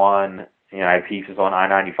Route 1, I had pieces on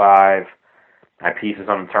I-95, I had pieces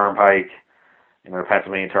on the Turnpike, the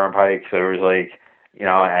Pennsylvania Turnpike. So there was like,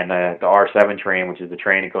 and the R7 train, which is the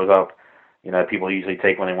train that goes up, people usually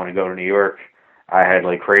take when they want to go to New York. I had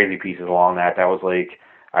like crazy pieces along that. That was like,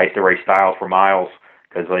 I used to race styles for miles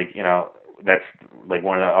because like, that's like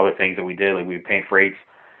one of the other things that we did. Like we would paint freights,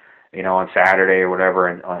 on Saturday or whatever,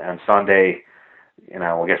 and on Sunday,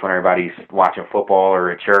 I guess when everybody's watching football or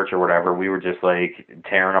at church or whatever, we were just like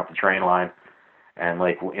tearing up the train line. And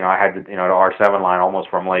like, I had the R7 line almost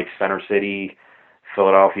from like Center City,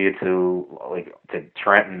 Philadelphia to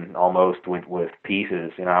Trenton almost with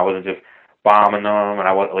pieces. I wasn't just bombing them, and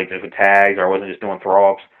I wasn't like just with tags, or I wasn't just doing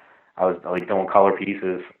throw ups. I was like doing color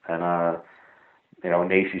pieces, and when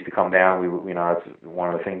Nace used to come down, that's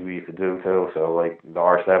one of the things we used to do too. So like the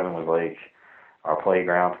R7 was like our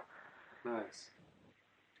playground. Nice.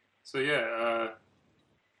 So yeah,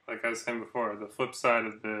 like I was saying before, the flip side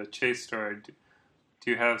of the chase story. Do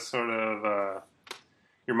you have sort of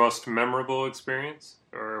your most memorable experience,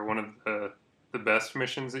 or one of the best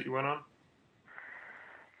missions that you went on?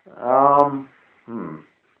 I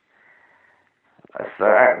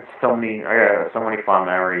got so many fun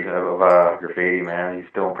memories of graffiti, man.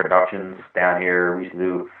 He's doing productions down here. We used to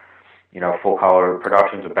do, full color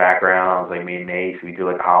productions with backgrounds. Like me and Nace, we do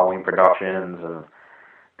like Halloween productions, and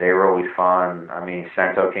they were always fun. I mean,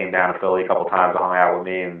 Sento came down to Philly a couple times, hung out with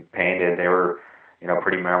me and painted. They were,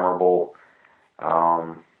 pretty memorable.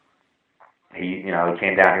 He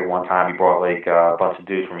came down here one time. He brought like a bunch of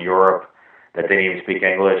dudes from Europe that didn't even speak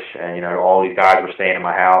English, and all these guys were staying in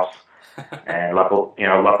my house. And luckily,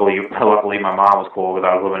 my mom was cool because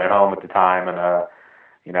I was living at home at the time, and I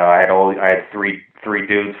had three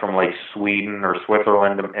dudes from like Sweden or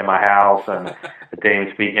Switzerland in my house, and that didn't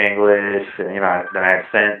even speak English. And then I had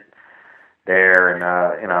Scent there, and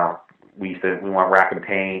we went racking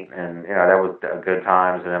paint, and that was good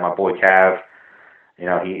times. And then my boy Cav,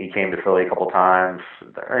 he came to Philly a couple times.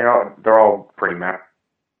 They're all pretty nothing.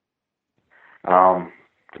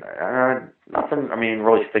 I mean,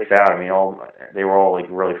 really sticks out. I mean, they were all like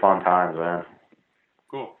really fun times, man.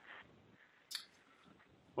 Cool.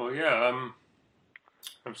 Well, yeah.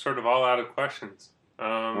 I'm sort of all out of questions.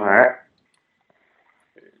 All right.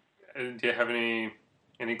 Do you have any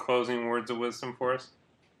closing words of wisdom for us?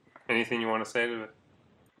 Anything you want to say to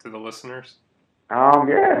the listeners?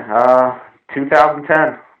 Yeah.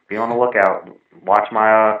 2010. Be on the lookout. Watch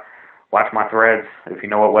my threads. If you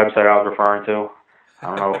know what website I was referring to, I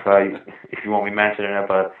don't know if you want me mentioning it,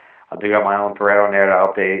 but I do got my own thread on there to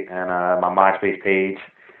update, and my MySpace page.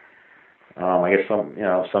 I guess some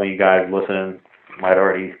of you guys listening might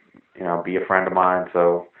already be a friend of mine,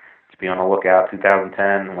 so just be on the lookout.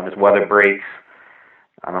 2010, when this weather breaks.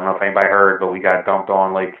 I don't know if anybody heard, but we got dumped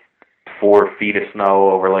on like 4 feet of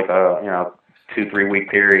snow over like a 2-3 week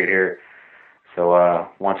period here. So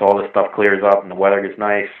once all this stuff clears up and the weather gets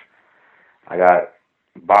nice, I got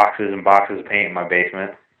boxes and boxes of paint in my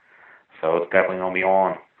basement, so it's definitely gonna be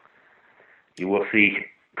on. You will see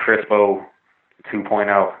Crispo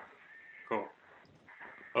 2.0. Cool.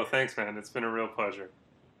 Well, thanks, man. It's been a real pleasure.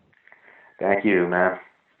 Thank you, man.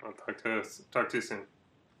 I'll talk to you soon.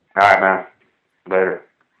 All right, man. Later.